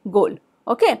level goal.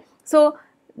 Okay. So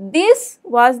this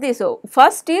was this. So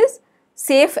first is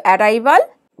safe arrival,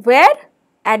 where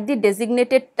at the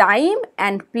designated time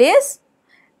and place,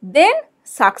 then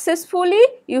successfully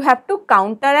you have to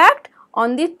counteract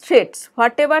on the threats,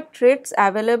 whatever threats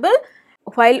available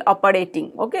while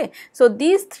operating. Okay. So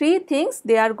these three things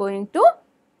they are going to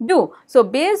do. So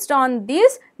based on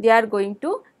this, they are going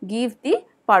to give the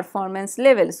performance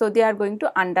level. So they are going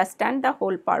to understand the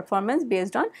whole performance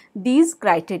based on these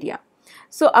criteria.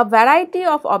 So a variety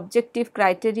of objective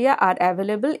criteria are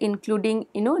available, including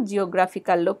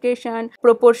geographical location,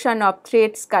 proportion of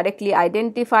threats correctly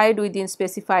identified within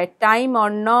specified time or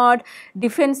not,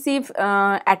 defensive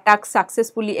attacks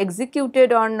successfully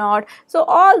executed or not. So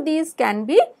all these can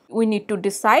be, we need to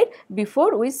decide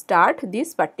before we start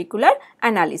this particular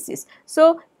analysis.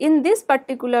 So in this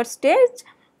particular stage,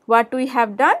 what we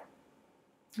have done,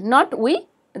 not we,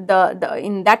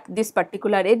 in this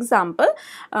particular example,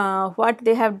 what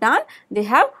they have done, they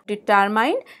have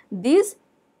determined these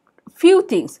few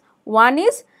things. One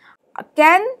is,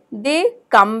 can they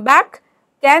come back,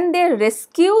 can they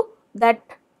rescue that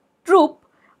troop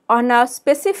on a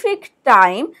specific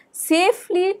time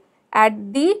safely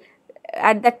at the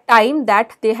time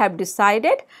that they have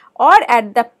decided, or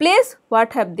at the place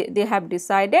what they have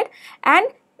decided, and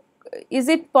is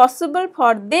it possible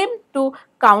for them to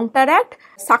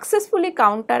successfully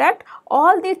counteract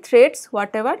all the threats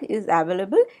whatever is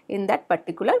available in that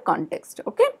particular context.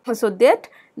 Okay. So that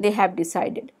they have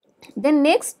decided. The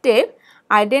next step,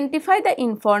 identify the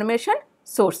information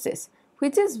sources,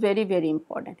 which is very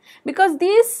important, because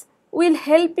this will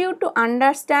help you to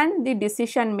understand the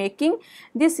decision making.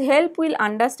 This help will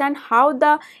understand how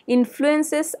the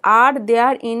influences are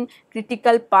there in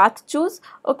critical path choose.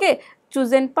 Okay.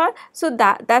 chosen path. So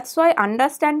that's why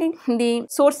understanding the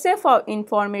sources of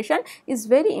information is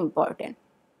very important.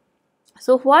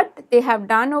 So what they have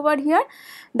done over here,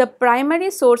 the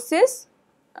primary sources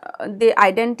they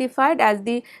identified as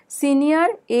the senior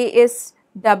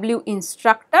ASW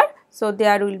instructor. So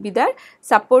there will be there,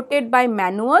 supported by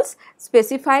manuals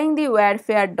specifying the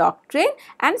warfare doctrine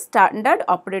and standard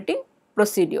operating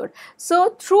procedure.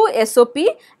 So through SOP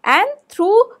and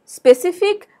through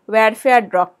specific warfare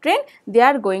doctrine, they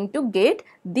are going to get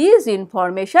these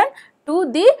information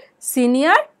to the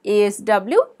senior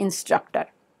ASW instructor.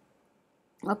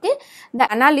 Okay.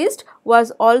 The analyst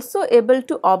was also able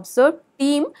to observe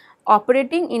team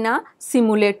operating in a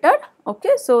simulator.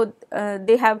 Okay. So,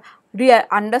 they have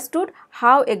understood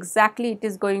how exactly it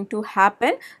is going to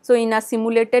happen. So, in a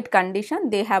simulated condition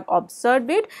they have observed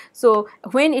it. So,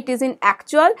 when it is in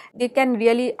actual, they can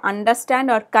really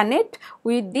understand or connect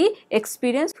with the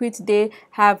experience which they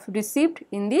have received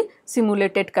in the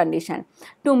simulated condition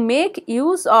to make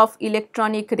use of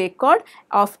electronic record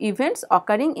of events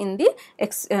occurring in the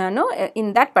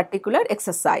in that particular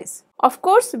exercise. Of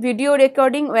course, video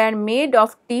recording were made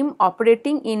of team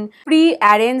operating in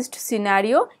pre-arranged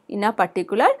scenario in a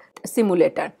particular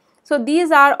simulator. So,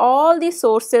 these are all the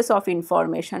sources of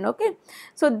information. Okay.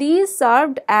 So, these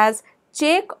served as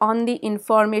check on the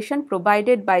information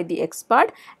provided by the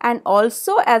expert and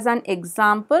also as an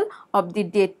example of the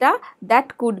data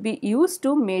that could be used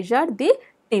to measure the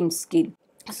team skill.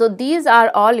 So, these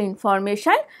are all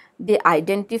information they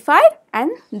identified and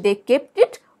they kept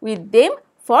it with them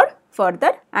for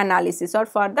further analysis or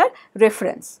further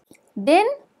reference. Then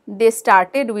they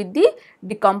started with the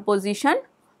decomposition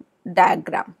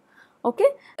diagram. Okay.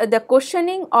 The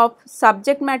questioning of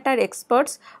subject matter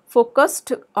experts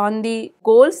focused on the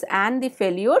goals and the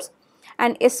failures,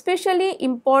 and especially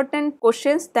important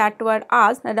questions that were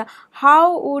asked that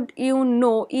how would you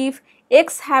know if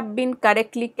X have been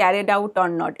correctly carried out or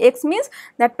not. X means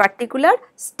that particular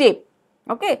step,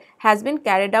 okay, has been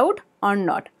carried out or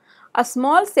not. A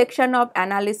small section of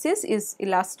analysis is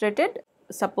illustrated.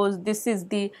 Suppose this is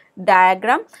the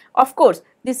diagram. Of course,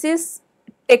 this is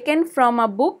taken from a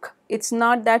book. It is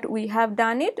not that we have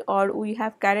done it or we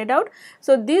have carried out.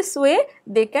 So, this way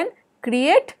they can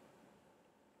create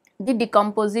the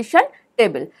decomposition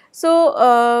table.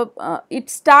 So, it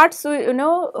starts with,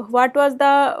 what was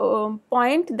the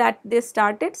point that they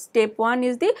started. Step 1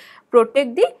 is the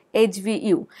protect the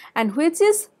HVU, and which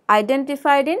is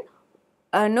identified in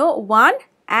 1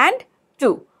 and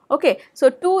 2. Okay. So,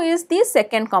 2 is the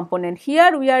second component.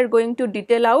 Here we are going to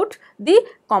detail out the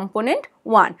component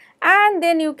 1, and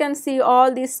then you can see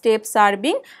all these steps are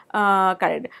being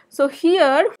carried. So,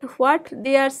 here what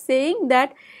they are saying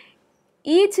that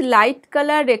each light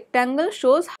color rectangle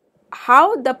shows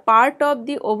how the part of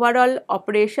the overall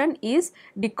operation is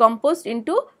decomposed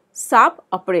into sub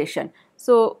operation.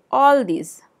 So, all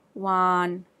these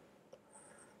 1,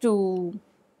 2,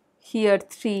 here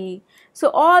 3.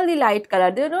 So, all the light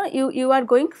color, you are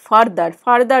going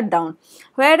further down,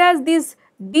 whereas this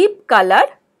deep color,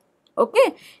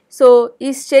 okay. So,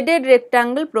 each shaded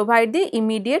rectangle provide the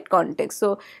immediate context.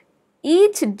 So,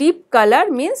 each deep color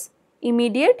means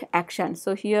immediate action.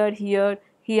 So, here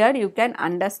you can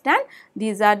understand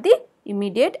these are the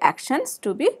immediate actions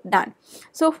to be done.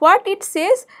 So, what it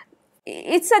says,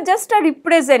 it is just a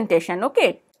representation,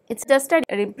 okay. It is just a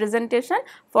representation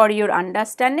for your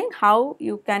understanding how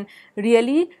you can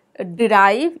really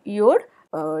derive your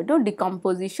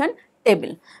decomposition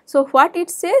table. So, what it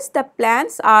says, the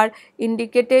plans are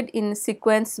indicated in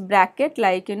sequence bracket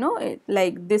like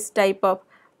like this type of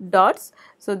dots.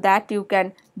 So, that you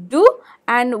can do,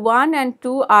 and 1 and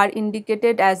 2 are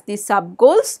indicated as the sub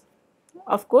goals,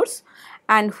 of course,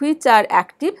 and which are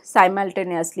active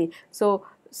simultaneously. So,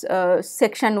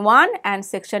 section 1 and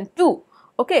section 2,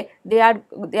 okay, they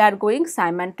are going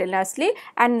simultaneously,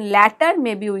 and later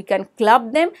maybe we can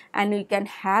club them and we can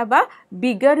have a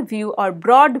bigger view or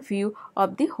broad view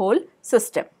of the whole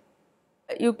system.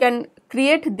 You can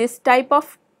create this type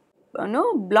of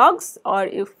blocks or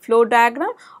a flow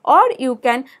diagram, or you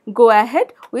can go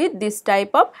ahead with this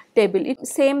type of table.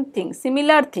 It's same thing,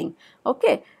 similar thing,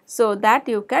 okay. So, that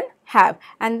you can have,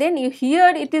 and then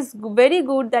here it is very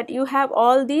good that you have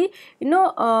all the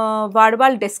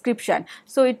verbal description.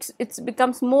 So, it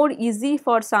becomes more easy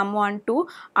for someone to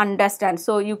understand.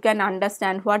 So, you can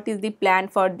understand what is the plan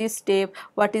for this step,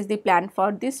 what is the plan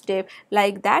for this step,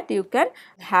 like that you can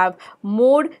have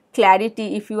more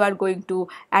clarity if you are going to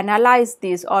analyze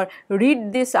this or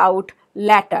read this out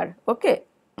later, okay.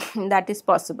 That is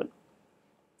possible,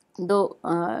 though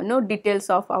no details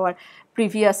of our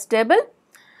previous table.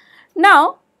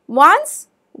 Now, once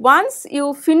once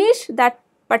you finish that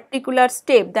particular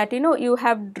step, that you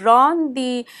have drawn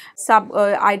the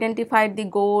identified the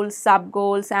goals, sub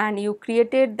goals, and you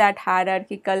created that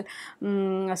hierarchical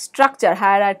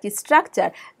hierarchy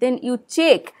structure, then you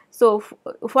check. So,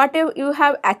 whatever you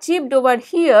have achieved over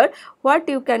here, what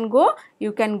you can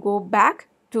go back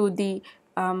to the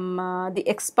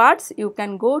experts, you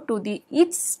can go to the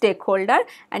each stakeholder,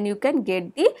 and you can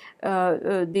get the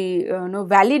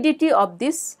validity of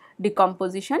this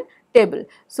decomposition table.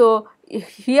 So,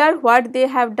 here what they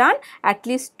have done, at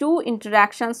least 2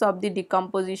 interactions of the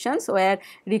decompositions were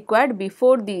required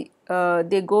before they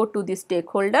go to the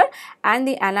stakeholder, and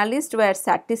the analysts were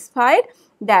satisfied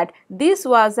that this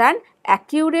was an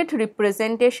accurate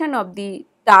representation of the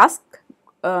task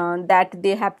that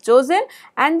they have chosen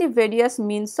and the various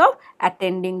means of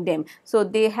attending them. So,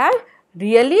 they have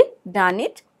really done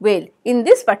it well in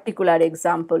this particular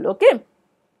example. Okay.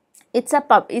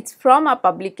 It's from a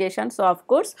publication, so of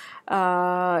course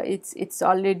it's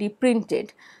already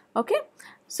printed. Okay.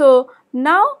 So,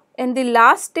 now in the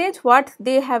last stage what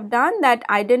they have done, that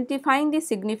identifying the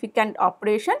significant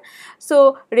operation.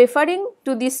 So, referring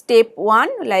to the step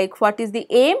 1, like what is the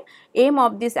aim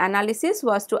of this analysis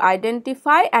was to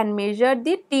identify and measure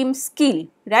the team skill,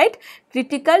 right,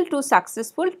 critical to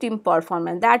successful team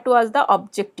performance. That was the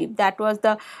objective, that was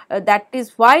the that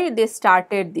is why they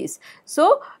started this.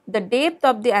 So, the depth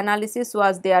of the analysis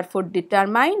was therefore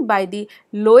determined by the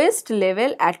lowest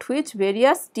level at which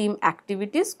various team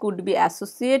activities could be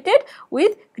associated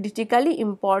with critically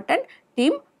important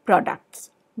team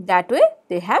products. That way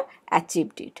they have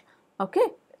achieved it. Okay.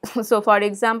 So, for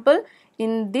example,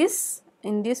 in this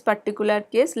particular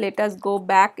case, let us go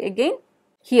back again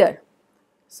here.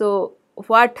 So,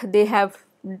 what they have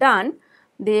done,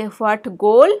 what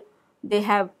goal they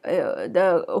have,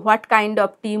 what kind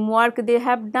of teamwork they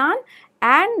have done,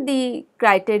 and the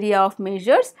criteria of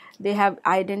measures they have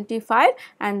identified,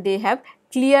 and they have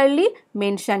clearly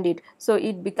mentioned it. So,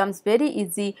 it becomes very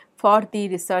easy for the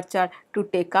researcher to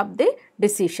take up the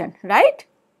decision, right?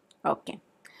 Okay.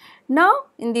 Now,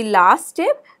 in the last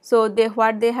step, so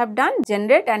what they have done,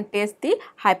 generate and test the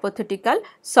hypothetical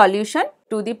solution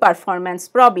to the performance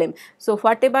problem. So,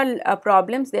 whatever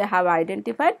problems they have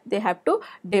identified, they have to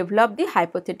develop the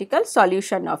hypothetical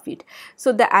solution of it.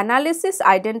 So, the analysis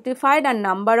identified a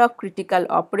number of critical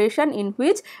operations in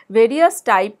which various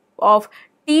type of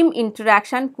team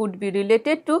interaction could be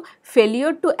related to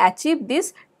failure to achieve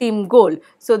this team goal.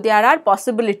 So, there are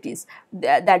possibilities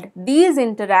that these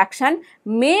interaction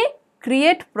may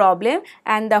create problem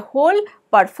and the whole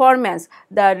performance,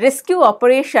 the rescue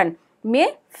operation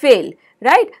may fail,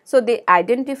 right. So, they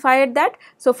identified that.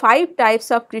 So, 5 types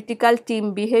of critical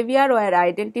team behavior were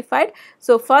identified.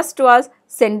 So, first was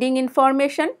sending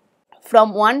information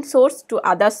from one source to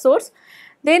other source.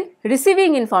 Then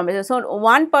receiving information. So,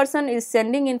 one person is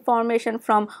sending information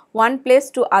from one place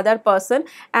to other person,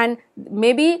 and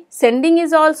maybe sending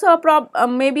is also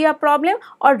maybe a problem,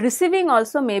 or receiving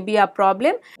also may be a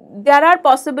problem. There are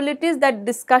possibilities that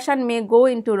discussion may go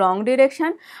into wrong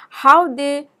direction. How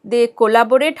they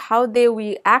collaborate, how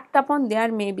we act upon,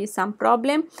 there may be some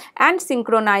problem, and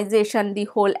synchronization, the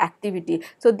whole activity.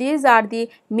 So, these are the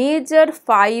major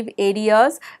 5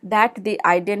 areas that they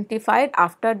identified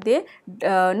after they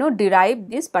derive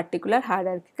this particular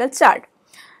hierarchical chart.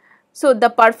 So, the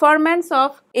performance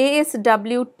of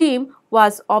ASW team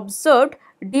was observed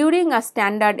during a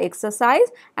standard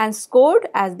exercise and scored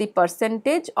as the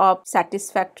percentage of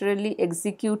satisfactorily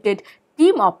executed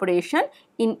team operation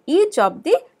in each of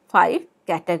the 5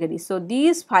 categories. So,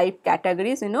 these 5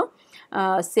 categories,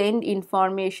 send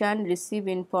information, receive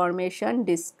information,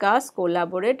 discuss,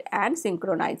 collaborate and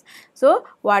synchronize. So,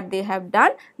 what they have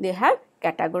done, they have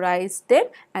categorized them,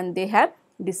 and they have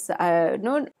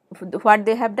what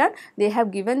they have done, they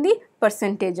have given the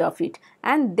percentage of it,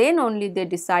 and then only they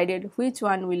decided which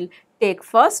one will take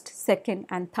first, second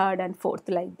and third and fourth,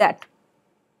 like that.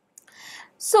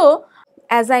 So,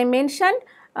 as I mentioned,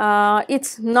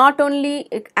 it's not only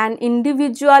an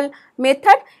individual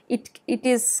method, it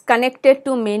is connected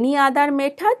to many other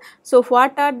methods. So,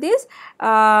 what are these?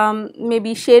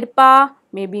 Maybe Sherpa,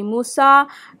 maybe Musa,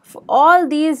 all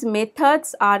these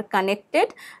methods are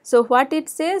connected. So, what it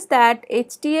says, that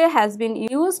HTA has been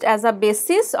used as a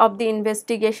basis of the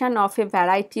investigation of a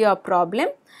variety of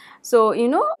problems. So,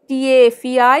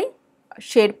 TAFEI,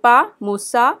 Sherpa,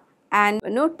 Musa and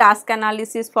task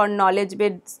analysis for knowledge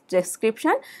based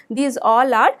description, these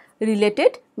all are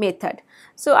related method.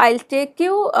 So, I will take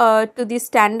you to the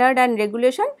standard and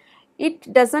regulation.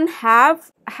 It does not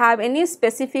have any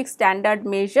specific standard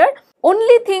measure,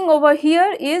 Only thing over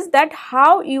here is that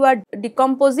how you are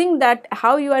decomposing that,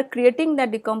 how you are creating the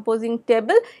decomposing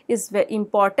table is very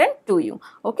important to you.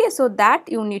 Okay, so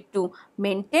that you need to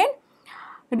maintain.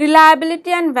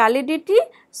 Reliability and validity.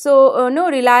 So, no,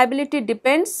 reliability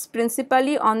depends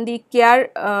principally on the care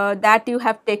that you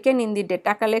have taken in the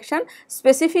data collection,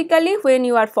 specifically when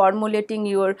you are formulating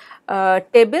your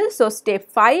table. So, step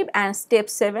 5 and step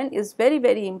 7 is very,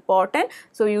 very important.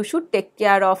 So, you should take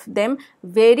care of them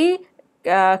very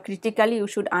critically. You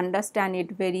should understand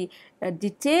it very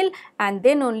detail, and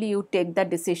then only you take the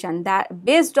decision. That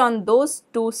based on those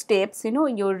two steps, you know,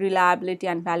 your reliability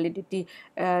and validity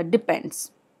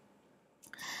depends.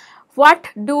 What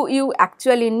do you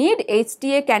actually need?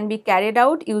 HTA can be carried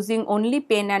out using only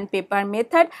pen and paper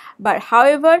method, but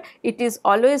however, it is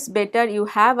always better you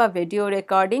have a video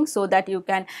recording so that you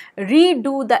can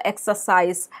redo the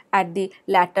exercise at the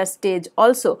latter stage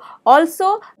also.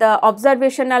 Also, the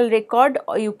observational record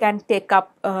you can take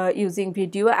up using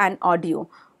video and audio.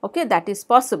 Okay, that is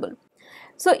possible.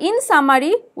 So, in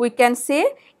summary, we can say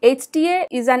HTA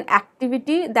is an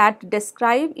activity that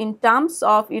describes in terms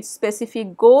of its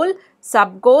specific goal,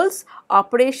 sub-goals,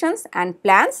 operations and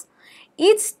plans.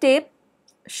 Each step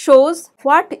shows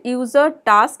what user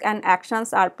tasks and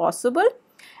actions are possible.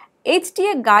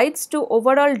 HTA guides to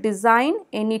overall design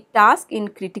any task in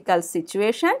critical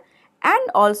situation,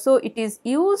 and also it is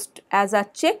used as a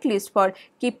checklist for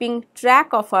keeping track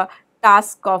of a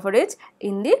task coverage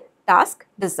in the task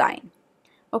design.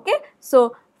 Okay,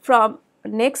 so from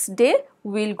next day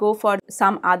we will go for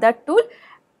some other tool.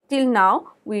 Till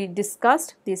now we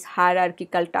discussed this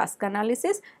hierarchical task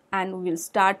analysis, and we will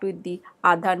start with the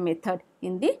other method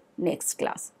in the next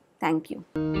class. Thank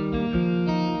you.